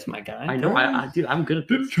endless, my guy. I know. I dude, I'm good at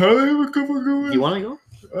Did this. Charlie have a couple good ones? You want to go?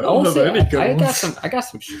 I don't I'll have say, any good I got ones. some. I got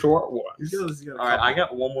some short He's ones. got a All right, couple. I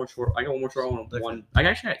got one more short. one. Okay. One. I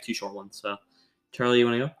actually got two short ones. So, Charlie, you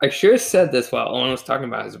want to go? I should have said this while Owen was talking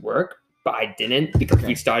about his work, but I didn't because Okay.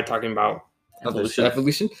 we started talking about Evolution.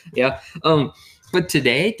 Evolution. Yeah. But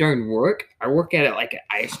today during work, I work at like an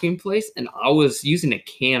ice cream place, and I was using a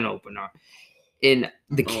can opener, and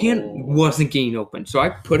the can Oh. wasn't getting open. So I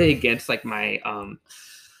put it against like my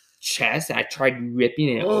chest. And I tried ripping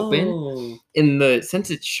it open, Oh. and since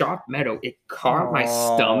it's sharp metal, it caught my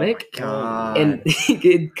stomach. God. And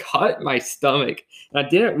it cut my stomach. And I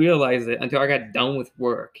didn't realize it until I got done with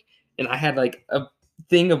work. And I had like a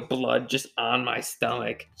thing of blood just on my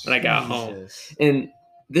stomach when I got home. Jesus. And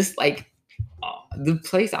this the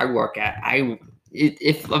place I work at,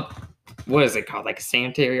 if what is it called, like a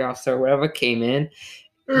sanitary officer or whatever came in,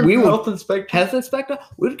 we would health inspector. health inspector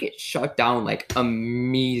would get shut down like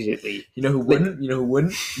immediately. You know who wouldn't? You know who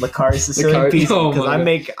wouldn't? Macari Sicilian Macari- Pizza. oh Because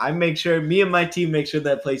my I make sure me and my team make sure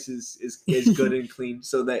that place is good and clean,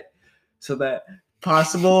 so that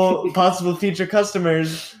possible future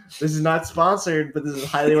customers. This is not sponsored, but this is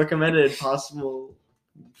highly recommended. Possible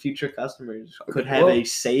future customers could have well- a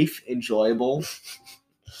safe, enjoyable,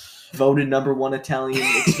 voted #1 Italian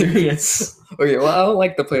experience. Okay, well, I don't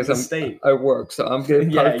like the place in the state. I work, so I'm gonna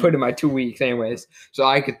Yeah, probably put in my 2 weeks anyways, so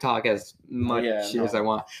I could talk as much Yeah, shit as no. I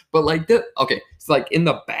want. But like it's like in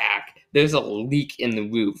the back, there's a leak in the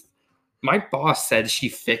roof. My boss said she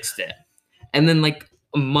fixed it, and then like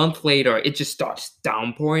a month later, it just starts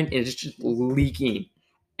downpouring and it's just leaking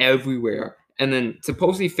everywhere. And then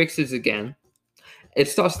supposedly fixes again. It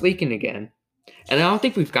starts leaking again. And I don't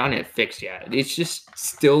think we've gotten it fixed yet. It's just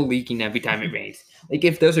still leaking every time it rains. Like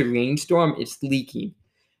if there's a rainstorm, it's leaking.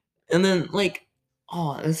 And then like,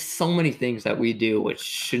 oh, there's so many things that we do which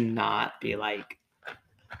should not be like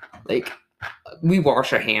we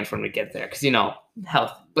wash our hands when we get there because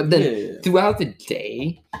health. But then throughout the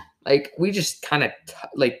day, like we just kind of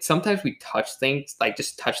like sometimes we touch things, like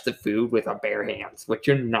just touch the food with our bare hands, which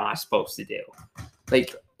you're not supposed to do.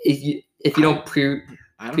 Like if you don't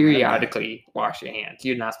periodically wash your hands,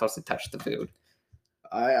 you're not supposed to touch the food.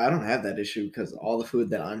 I don't have that issue because all the food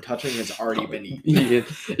that I'm touching has already been eaten.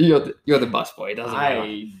 You're the busboy. It doesn't matter.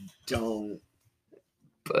 I don't.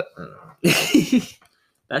 But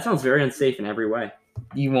That sounds very unsafe in every way.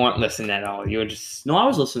 you weren't listening at all. You were just No, I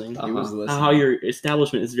was listening. He was listening. How your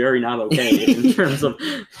establishment is very not okay in terms of.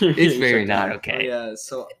 it's very not okay. Yeah.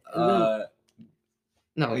 So. No,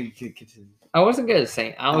 You can continue. I wasn't gonna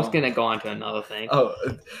say. I was Oh. gonna go on to another thing. Oh,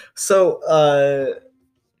 so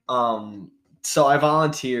so I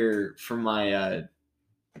volunteer for my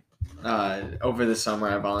over the summer.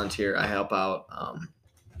 I help out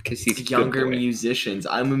Because he's a good younger boy. musicians.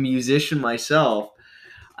 I'm a musician myself.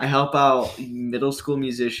 I help out middle school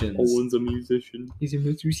musicians. Owen's a musician. He's a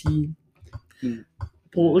musician.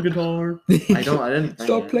 Pull the guitar. I didn't bring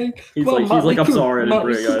Stop it. playing. He's Come on, like, Motley I'm Crue, sorry, I didn't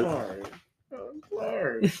Motley bring it, Crue. guys. I'm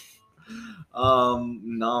sorry.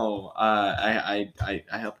 No, I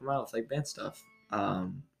help him out with like band stuff.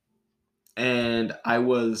 And I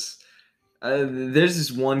was, there's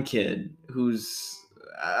this one kid who's,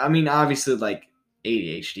 I mean, obviously like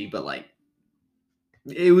ADHD, but like,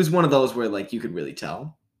 it was one of those where like you could really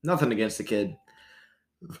tell. Nothing against the kid.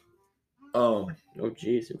 Oh,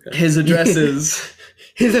 jeez. Okay. His address is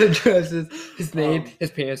His address is his name. Um, His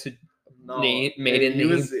parents. no, Maiden he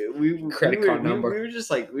was, we credit we were, card number. We were just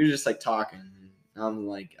like talking. I'm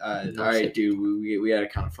like, No all right, shit. dude, we had to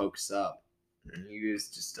kind of focus up. And he was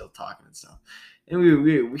just still talking and stuff. And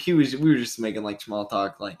we were just making like small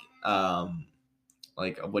talk, like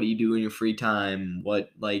what do you do in your free time? What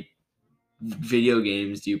like video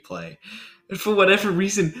games do you play? And for whatever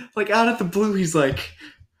reason, like out of the blue, he's like,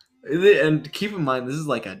 and keep in mind, this is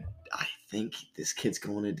like I think this kid's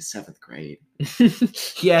going into 7th grade.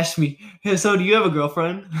 He asked me, "Hey, so do you have a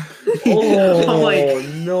girlfriend?" I'm like,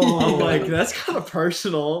 no. I'm like, that's kind of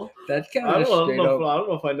personal. That's kind I of don't straight know. up. I don't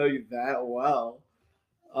know if I know you that well.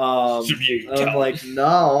 You I'm tell like,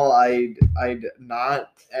 no, I not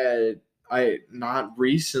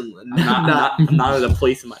recently, not at a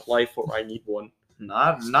place in my life where I need one.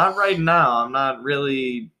 not right now. I'm not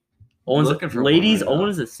really. Owen's Looking for ladies. one right now. Owen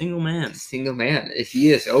is a single man. Single man. If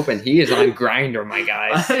he is open, he is on Grinder, my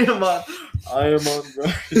guys. I am on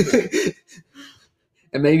Grindr.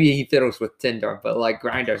 And maybe he fiddles with Tinder, but like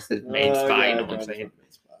Grinder's his main spot. Yeah, You know what I'm Grindr's saying?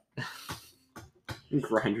 my main spot.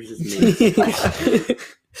 Grinders is me.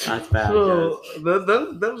 That's bad. So guys.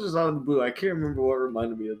 that was just out of the blue. I can't remember what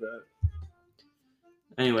reminded me of that.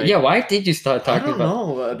 Anyway. Yeah, why did you start I talking don't about?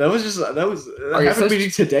 know. That Okay, happened to so- me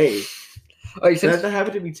today. Oh, you said That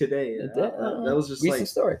happened to me today. That was just recent like,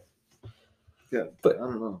 story. yeah, but- I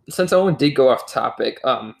don't know. Since Owen did go off topic,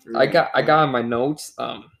 I got on my notes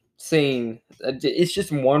saying it's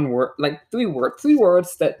just one word, like three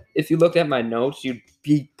words that if you looked at my notes, you'd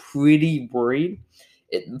be pretty worried.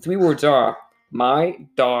 The 3 words are my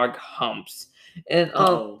dog humps, and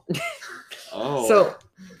Oh. so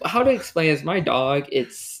how to explain is my dog?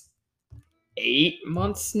 It's 8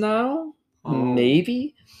 months now, Oh.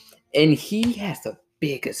 maybe, and he has the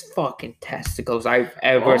biggest fucking testicles I've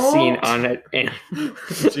ever Oh. seen on it. And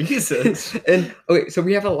Jesus. and okay, so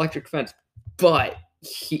we have an electric fence, but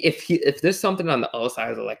if there's something on the other side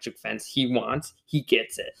of the electric fence he wants, he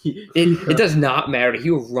gets it. It does not matter. He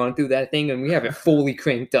will run through that thing, and we have it fully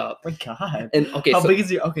cranked up. Oh my God. And okay, How so big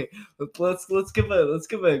is your? Okay, let's give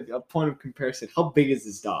a point of comparison. How big is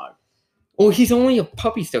this dog? well, he's only a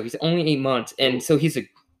puppy still. He's only 8 months, and so he's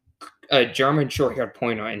a German short-haired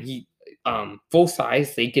pointer, and he full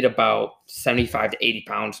size they get about 75 to 80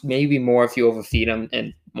 pounds, maybe more if you overfeed him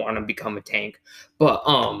and want to become a tank. But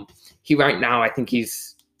he right now I think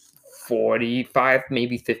he's 45,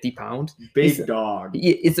 maybe 50 pounds. Big He's- dog.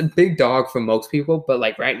 It's a big dog for most people, but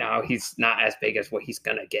like right now he's not as big as what he's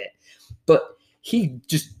gonna get. But he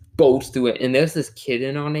just goes through it, and there's this kid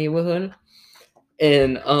in our neighborhood,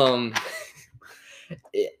 and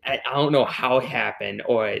I don't know how it happened,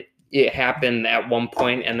 or it happened at one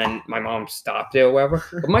point and then my mom stopped it or whatever.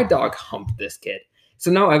 But my dog humped this kid.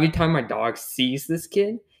 So now every time my dog sees this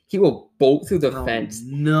kid, He will bolt through the Oh, fence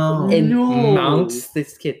No. and no. mounts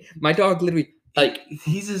this kid. My dog literally like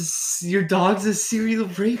Your dog's a serial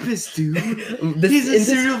rapist, dude. this. He's a and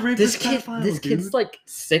serial this rapist. kid, pedophile, this kid's dude. like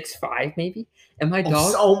 6'5" maybe, and my Oh,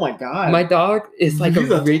 dog, oh my god. my dog is like He's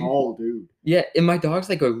a a raging, tall dude. yeah, and my dog's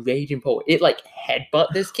like a raging bull. It like headbutt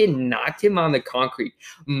this kid, knocked him on the concrete,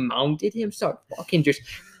 mounted him, start fucking just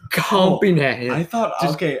comping at him. I thought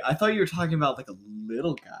Just- okay. I thought you were talking about like a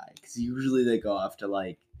little guy because usually they go after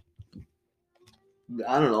like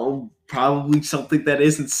I don't know, probably something that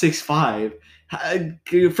isn't 6'5".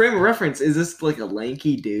 Frame of reference: is this like a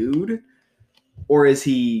lanky dude, or is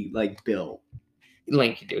he like built?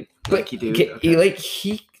 Lanky dude. Lanky dude, He,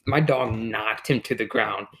 okay. my dog knocked him to the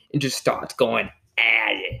ground and just starts going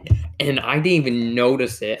at it. And I didn't even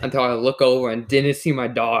notice it until I look over and didn't see my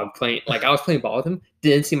dog playing. Like I was playing ball with him,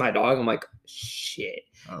 didn't see my dog. I'm like, shit.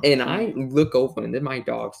 And I look over and then my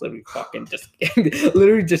dog's literally fucking just,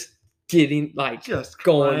 literally just getting like just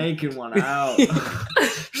going- cranking one out.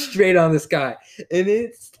 straight on this guy. And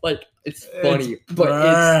it's like, it's funny,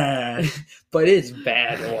 bad. but it's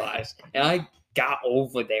bad to watch. And I got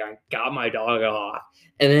over there and got my dog off.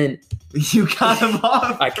 And then You got him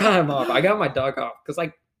off. I got him off. I got my dog off because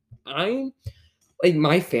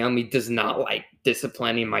my family does not like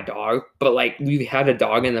disciplining my dog, but like we've had a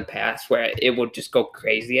dog in the past where it would just go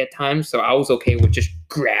crazy at times. So I was okay with just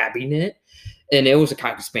grabbing it. And it was a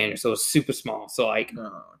Cocker Spaniel, so it was super small. So like,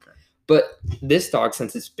 Oh, okay. but this dog,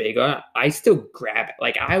 since it's bigger, I still grab it.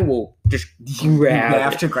 Like I will just grab You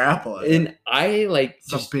have it. to grapple it. And I like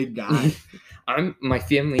It's a just big guy. my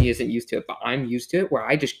family isn't used to it, but I'm used to it where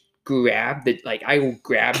I just grab I will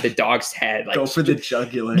grab the dog's head. Like Go for the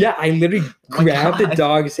jugular. yeah, I literally Oh my grab the God.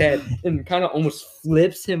 dog's head and kind of almost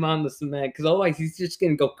flips him on the cement because otherwise he's just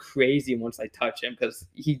gonna go crazy once I touch him because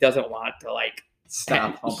he doesn't want to like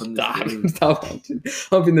Stop humping this dude. stop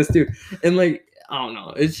humping this dude. And like I don't know,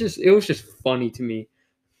 it was just funny to me.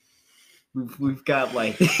 We've got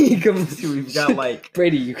like He comes- we've got like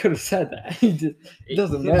Brady, you could have said that. It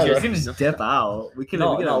doesn't You matter. can just dip out. We can.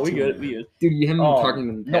 No, we no, we have good, two we minutes. good. Dude, you haven't been talking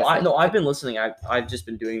to me. No, I've been listening. I've just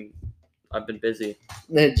been doing. I've been busy.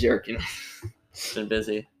 That jerking. Been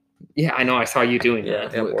busy. Yeah, I know. I saw you doing Yeah,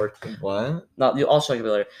 that. at work. What? No, I'll show you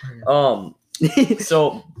later.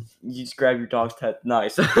 So you just grab your dog's head.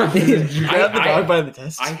 Nice. You grab the dog by the I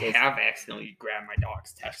testicles. have accidentally grabbed my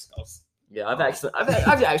dog's testicles. Yeah, I've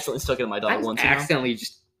accidentally stuck it in my dog I've once. You know? accidentally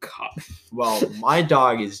just cut. Well, my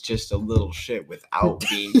dog is just a little shit without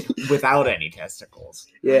without any testicles.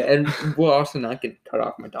 Yeah, and we're also not going to cut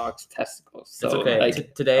off my dog's testicles. So It's okay.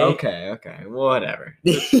 like, Today, Okay, whatever.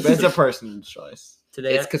 That's a personal choice.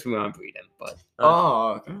 today, it's because we want to breed him. But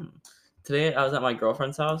Oh, okay. today I was at my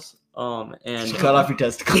girlfriend's house. And Cut off your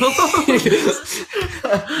testicles.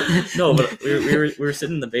 no, but we were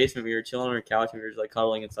sitting in the basement. We were chilling on our couch. And we were just like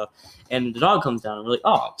cuddling and stuff. And the dog comes down. And we're like,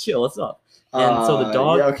 "Oh, chill, what's up?" And so the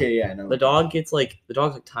dog, Yeah, okay, yeah, I know. the dog's like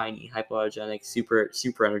tiny, hypoallergenic,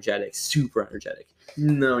 super energetic.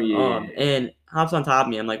 No, yeah. And hops on top of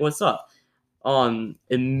me. I'm like, "What's up?"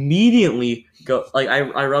 Immediately go like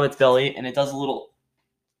I rub its belly and it does a little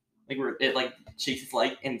like where it like shakes its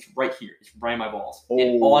leg and it's right here. It's right in my balls.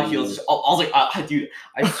 And all I feel is just, I was like, dude,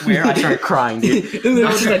 I swear I started crying, dude. and then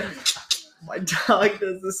I was like, My dog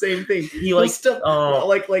does the same thing. He like step, oh.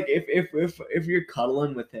 like if you're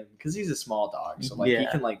cuddling with him because he's a small dog, so like he Yeah.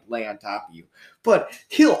 can like lay on top of you, but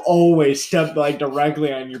he'll always step like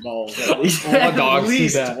directly on your balls at least, All dogs do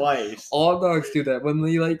least that. twice. all dogs do that. When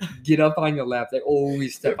they like get up on your lap, they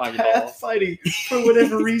always step on your Path balls. fighting for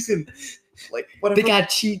whatever reason, like whatever. They got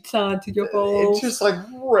cheats onto your balls. It's just like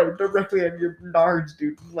right directly on your nards,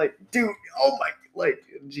 dude. Like, dude, oh my, like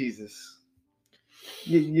Jesus,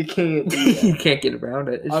 you can't. Do You that. can't get around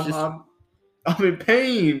it. It's just I'm in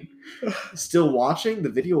pain. Still watching? The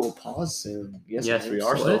video will pause soon. Yes, it we is.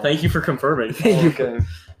 are. What? Still. Thank you for confirming. Thank you. Okay.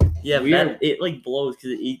 Yeah, Weird. that, it like blows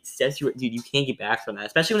because it sets you, dude. You can't get back from that,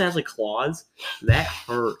 especially when it has like claws. That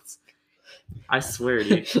hurts. I swear,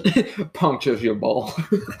 dude. punctures your ball.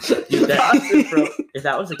 Dude, that, bro, if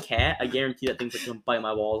that was a cat, I guarantee that thing's like gonna bite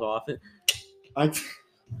my balls off.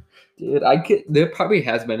 Dude, there probably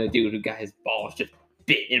has been a dude who got his balls just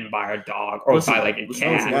bitten by a dog or Listen, by like a listen,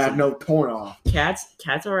 cat. I have no torn off. Cats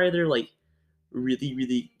are either like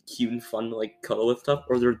really cute and fun to like cuddle with stuff,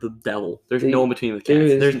 or they're the devil. There's no in between with there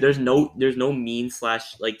cats. is- There's no mean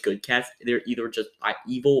 / like good cats. They're either just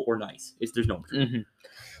evil or nice. There's no between. Mhm.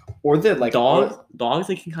 Or the like Dogs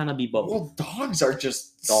they can kind of be both. Well, dogs are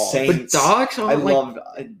just Dogs. But saints. dogs I aren't like love.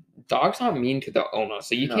 dogs aren't mean to the owner,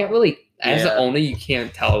 so you No. can't really, as Yeah. an owner, you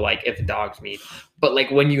can't tell like if a dog's mean. But like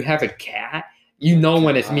when you have a cat, You know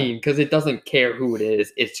when it's God. mean because it doesn't care who it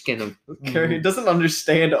is. It's gonna. Carrie doesn't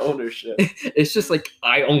understand ownership. It's just like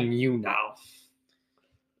I own you now.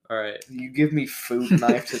 All right. You give me food and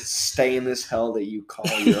I have to stay in this hell that you call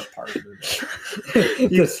your apartment.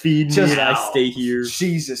 You feed me Just and I how? stay here.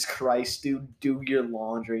 Jesus Christ, dude, do your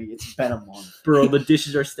laundry. It's been a month. Bro, the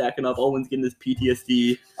dishes are stacking up. Owen's getting his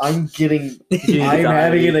PTSD. I'm getting getting I'm having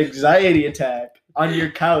anxiety. an anxiety attack on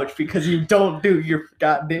your couch because you don't do your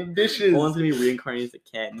goddamn dishes. Owen's gonna be reincarnated as a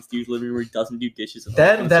cat in Steve's living room where he doesn't do dishes.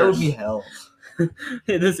 at all. That would be hell.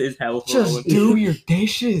 This is hell for Just Owen. do your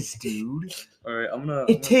dishes, dude. All right, I'm gonna.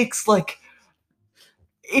 It takes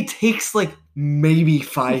like maybe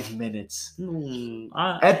 5 minutes.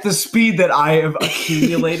 At the speed that I have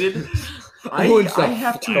accumulated, I Owen's the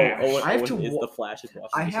have to Flash. I have to is wa- the Flash. Is washing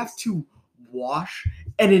I dishes. have to wash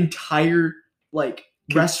an entire like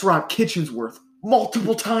restaurant kitchen's worth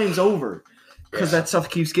multiple times over because that stuff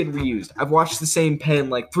keeps getting reused. I've washed the same pan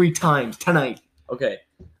like 3 times tonight. Okay,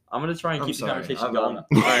 I'm gonna try and I'm keep sorry, the conversation I'm- going. I'm-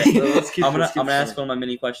 All right, let's keep- I'm let's keep gonna ask going. one of my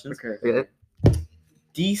mini questions. Okay.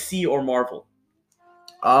 DC or Marvel?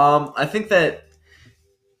 I think that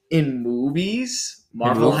in movies,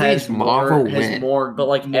 Marvel movies, has Marvel more, has win. more, But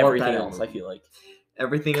like more everything better else, I feel like.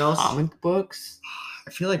 everything else. Comic books.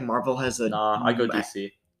 I feel like Marvel has a. Nah, I go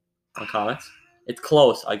DC on comics. It's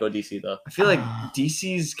close. I go DC though. I feel like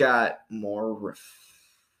DC's got more.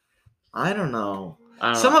 I don't know.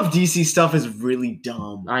 I don't Some know. of DC stuff is really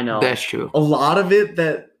dumb. I know. That's true. A lot of it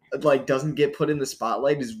that like doesn't get put in the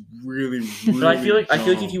spotlight is really, really. But I feel like if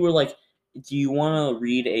dumb. you were like, do you want to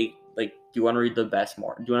read the best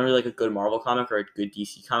Marvel? Do you want to read like a good Marvel comic or a good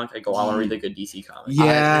DC comic? I go, I want to read the good DC comic.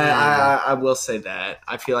 I will say that.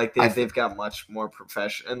 I feel like I- they've got much more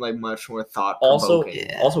profession and like much more thought. Also,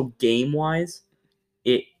 Yeah. also game wise,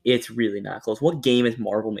 it's really not close. What game has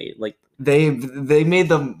Marvel made? Like they made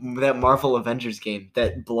that Marvel Avengers game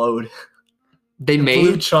that blowed They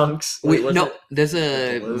blue made. chunks. Wait, Wait, was no, it- there's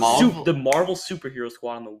a Blue- Marvel. the Marvel Superhero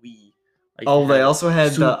Squad on the Wii. Like, Oh, they also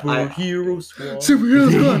had the Superhero Squad.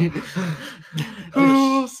 Superhero Squad.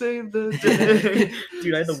 Who saved the day?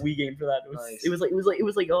 Dude, I had the Wii game for that. Nice. It was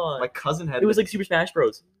like My cousin had. it was like Super Smash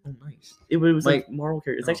Bros. oh, nice. It was My- like Marvel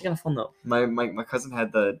characters. It's actually kind of fun though. My cousin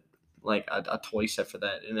had the like a toy set for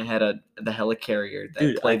that, and it had the helicarrier that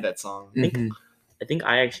Dude, played that song. Mhm. I think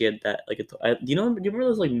I actually had that. Like, do you remember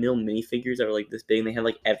those like Mill minifigures that were like this big? And they had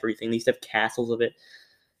like everything. They used to have castles of it,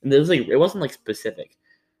 and there was like it wasn't like specific.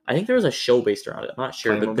 I think there was a show based around it. I'm not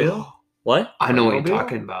sure. But Playmobil? what I know what you're Playmobil?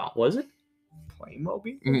 talking about. was it?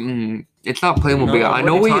 Playmobil? It's not Playmobil. No, I what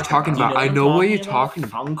know are you what you're talking talking about? about. I Do you know know what what I'm you're talking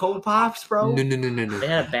talking about. Funko Pops, bro. No. They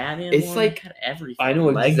had a Batman. It's one, like- had everything. I know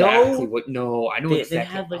Lego? exactly what. No, I know They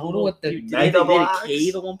exactly. had like I don't know little, what the. dude, Mega they had a Bloks?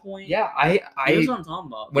 cave at one point. Yeah, Here's I what I'm talking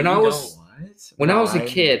about. when You I was- don't. What? when I was a Why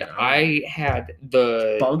kid, not? I had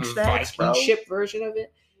the Bug snacks, Viking bro? ship version of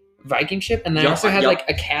it. Viking ship, and then I Yup, also had yup. like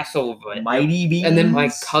a castle of it. Mighty Beans. And then my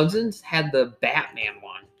cousins had the Batman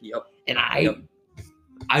one. Yep. And Yep.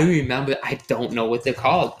 I remember, I don't know what they're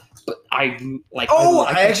called, but I like. Oh,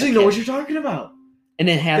 liked I it actually as a know kid. what you're talking about. And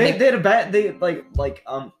it had They, like, they had a bat. They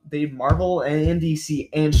they had Marvel and DC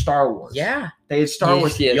and Star Wars. Yeah. They had Star Yes,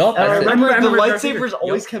 Wars. yes. Yup. And I remember the remember. lightsabers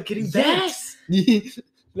always kept getting bent. Yes.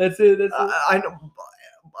 that's it. That's it. I know.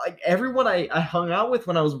 Like everyone I hung out with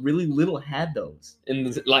when I was really little had those. And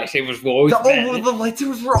the lightsabers were always The bent.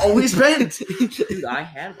 lightsabers were always bent. Dude, I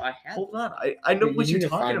had. Hold on, I know You what need you're to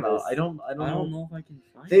talking find about. this. I don't I don't know if I can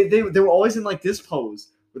find They it. they were always in like this pose.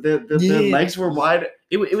 Their Yeah. legs were wide.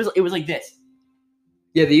 It was like this.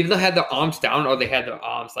 Yeah, they either had their arms down or they had their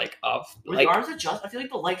arms like up. Were Like the arms adjust? I feel like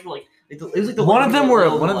the legs were like it was like the One legs of them were were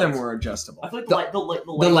little legs. adjustable. I feel like The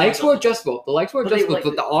the legs were adjustable. The legs were But they, adjustable, like,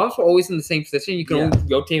 but the arms were always in the same position. You could Yeah. only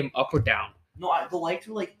rotate them up or down. No, the legs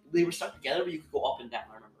were like they were stuck together, but you could go up and down.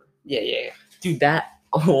 I remember. Yeah. Dude, that.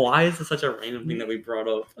 Oh, why is this such a random thing that we brought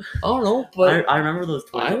up? I don't know, but I remember those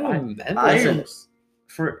toys. I remember I- those.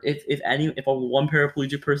 For if a one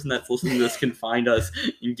paraplegic person that's listening to this can find us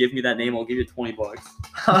and give me that name, I'll give you $20.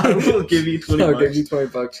 I will give you $20. I'll give you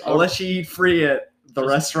 $20. I'll let you eat free at the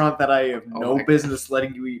restaurant that I have Oh no my business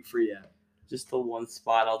letting you eat free at. Just the one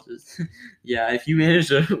spot. I'll just yeah. If you manage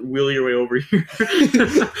to wheel your way over here,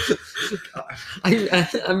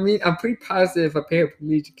 I mean, I'm pretty positive a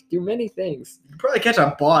paraplegic could do many things. You could probably catch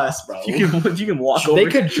a bus, bro. if you can walk They over.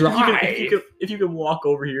 could if you can- drive. if you can walk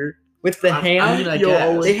over here, With the I hand, mean, I yo, guess.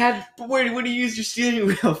 Owen. they had But what do you use your steering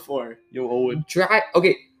wheel for? yo Owen. drive.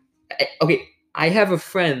 Okay. I have a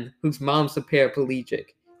friend whose mom's a paraplegic.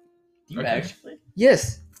 Do you Okay. actually?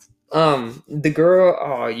 Yes. The girl.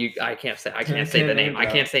 Oh, I can't say. I can't say the Can't name. name I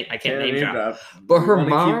drop. can't name drop. drop. But We her wanna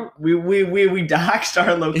mom- we doxed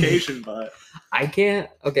our location, but I can't.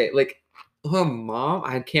 Okay, like her mom.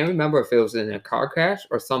 I can't remember if it was in a car crash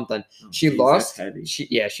or something. She Jeez, lost. that's heavy.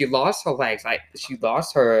 She lost her legs. She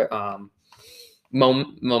lost her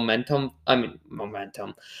momentum. I mean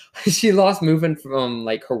momentum. She lost movement from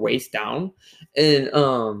like her waist down,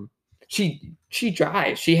 and she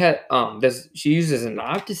drives. She had she uses a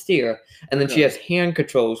knob to steer, and then she Okay. has hand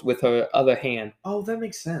controls with her other hand. Oh, that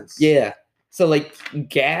makes sense. Yeah. So like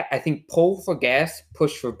I think pull for gas,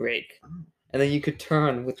 push for brake, and then you could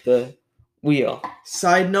turn with the wheel.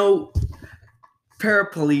 Side note: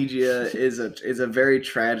 paraplegia is a very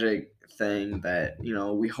tragic thing that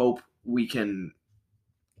we hope we can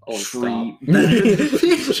Oh, treat. stop. better in the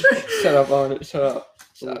future. Shut up on it. Shut up.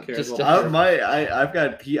 Who Shut up. cares Just, about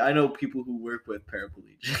I know people who work with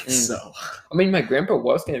paraplegics, so I mean, my grandpa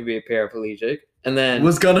was gonna be a paraplegic, and then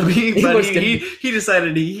was gonna be, He but was he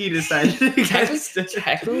decided against it.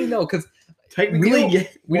 technically no, because Technically,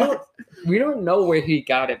 yeah. we don't know where he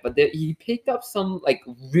got it, but he picked up some like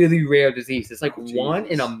really rare disease. It's like Oh, 1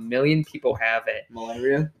 in a Jesus. million people have it.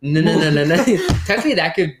 Malaria. No. Technically,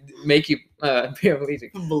 that could make you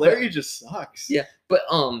paraplegic. Malaria just sucks. Yeah, but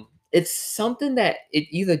it's something that it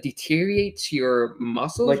either deteriorates your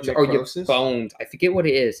muscles Like or your necrosis? bones. I forget what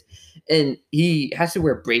it is. And he has to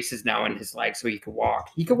wear braces now in his legs so he can walk.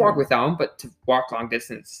 He can walk without them, but to walk long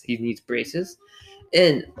distance, he needs braces.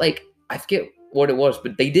 And like I forget what it was,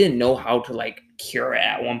 but they didn't know how to like cure it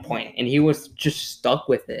at one point, and he was just stuck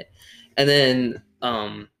with it. And then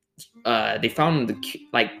they found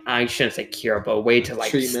I shouldn't say cure, but a way to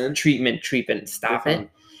like treatment and stop it,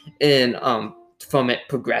 and from it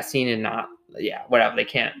progressing and not whatever they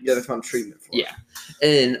can't. Yeah, they found treatment for it. Yeah,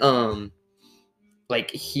 and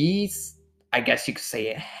like he's, I guess you could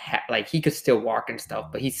say like he could still walk and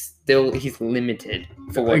stuff, but he's limited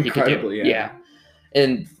for what he could do. Incredibly, yeah.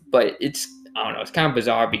 But it's, I don't know, it's kind of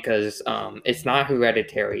bizarre because it's not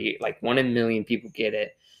hereditary. Like 1 in a million people get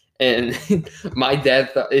it. And my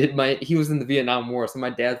dad thought he was in the Vietnam War, so my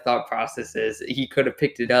dad's thought process is he could have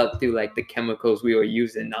picked it up through like the chemicals we were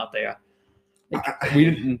using out there. Like,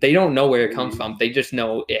 they don't know where it comes from. They just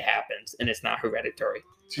know it happens, and it's not hereditary.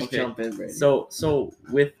 Just Okay. jump in, Brady. So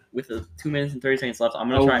with the 2 minutes and 30 seconds left, I'm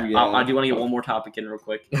gonna Oh, try. yeah. I do want to get one more topic in real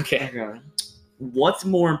quick. Okay. Okay. What's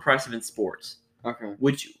more impressive in sports? Okay.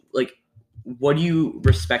 What do you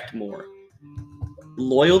respect more?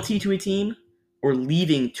 Loyalty to a team or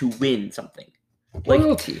leaving to win something?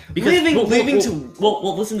 Loyalty.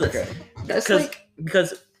 Well, listen to this. Okay. That's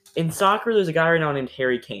Because in soccer, there's a guy right now named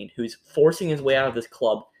Harry Kane who's forcing his way out of this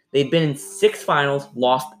club. They've been in 6 finals,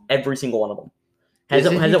 lost every single one of them.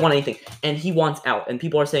 Hasn't won anything, and he wants out. And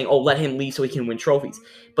people are saying, "Oh, let him leave so he can win trophies."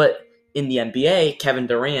 But in the NBA, Kevin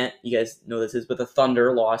Durant, you guys know this is, but the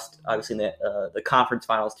Thunder lost obviously in the conference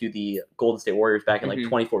finals to the Golden State Warriors back in like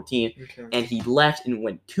 2014, Okay. and he left and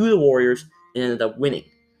went to the Warriors and ended up winning.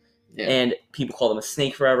 Yeah. And people call him a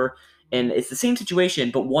snake forever. And it's the same situation,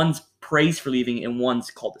 but one's praised for leaving and one's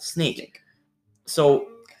called a snake. So,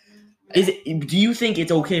 do you think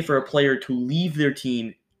it's okay for a player to leave their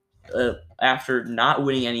team after not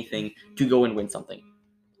winning anything to go and win something?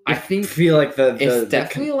 I think feel like it's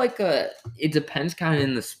definitely like it depends kind of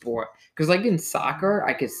in the sport, because like in soccer,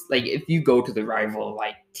 I guess like if you go to the rival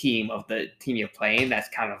like team of the team you're playing, that's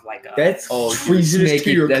kind of like a that's treasonous treasonous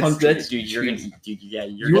to your that's- country. that's- Dude, you're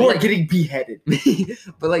You are getting beheaded.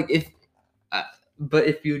 but like but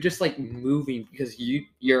if you're just like moving because you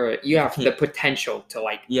have the potential to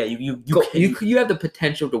like yeah, you you have the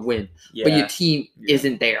potential to win, yeah. but your team Yeah.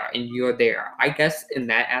 isn't there and you're there. I guess in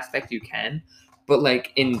that aspect you can, but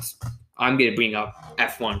like I'm gonna bring up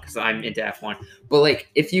F1 because I'm into F1. But like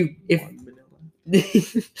if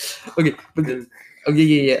okay, but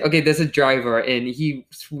okay, there's a driver and he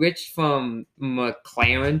switched from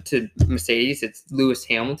McLaren to Mercedes. It's Lewis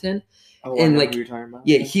Hamilton. Oh, And, I know like, who you're talking about.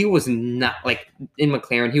 Yeah, he was not like in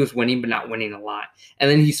McLaren. He was winning, but not winning a lot.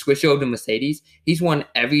 And then he switched over to Mercedes. He's won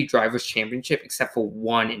every drivers' championship except for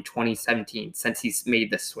one in 2017 since he's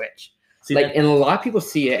made the switch. See, Like, and a lot of people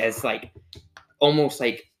see it as like almost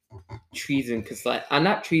like treason because like I'm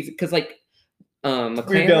not treason because like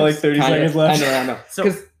McLaren. got, like, 30 seconds left. I know. So-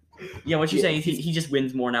 'Cause- yeah, what you're yeah, saying is he just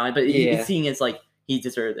wins more now, but Yeah. he's seeing it's like he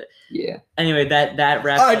deserved it. yeah. Anyway, that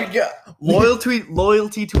wraps up.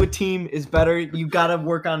 Loyalty to a team is better. You gotta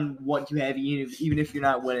work on what you have, even if you're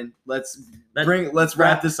not winning. Let's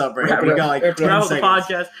wrap this up, right? wrap We it got like up. 10 Throughout the seconds.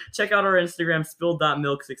 podcast, check out our Instagram,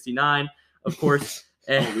 spill.milk69, of course.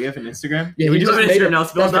 Oh, we have an Instagram. Yeah, we he do have just an made Instagram it. now,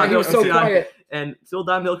 That's why he was so spill.milk69. quiet. And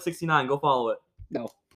spill.milk69, go follow it. No.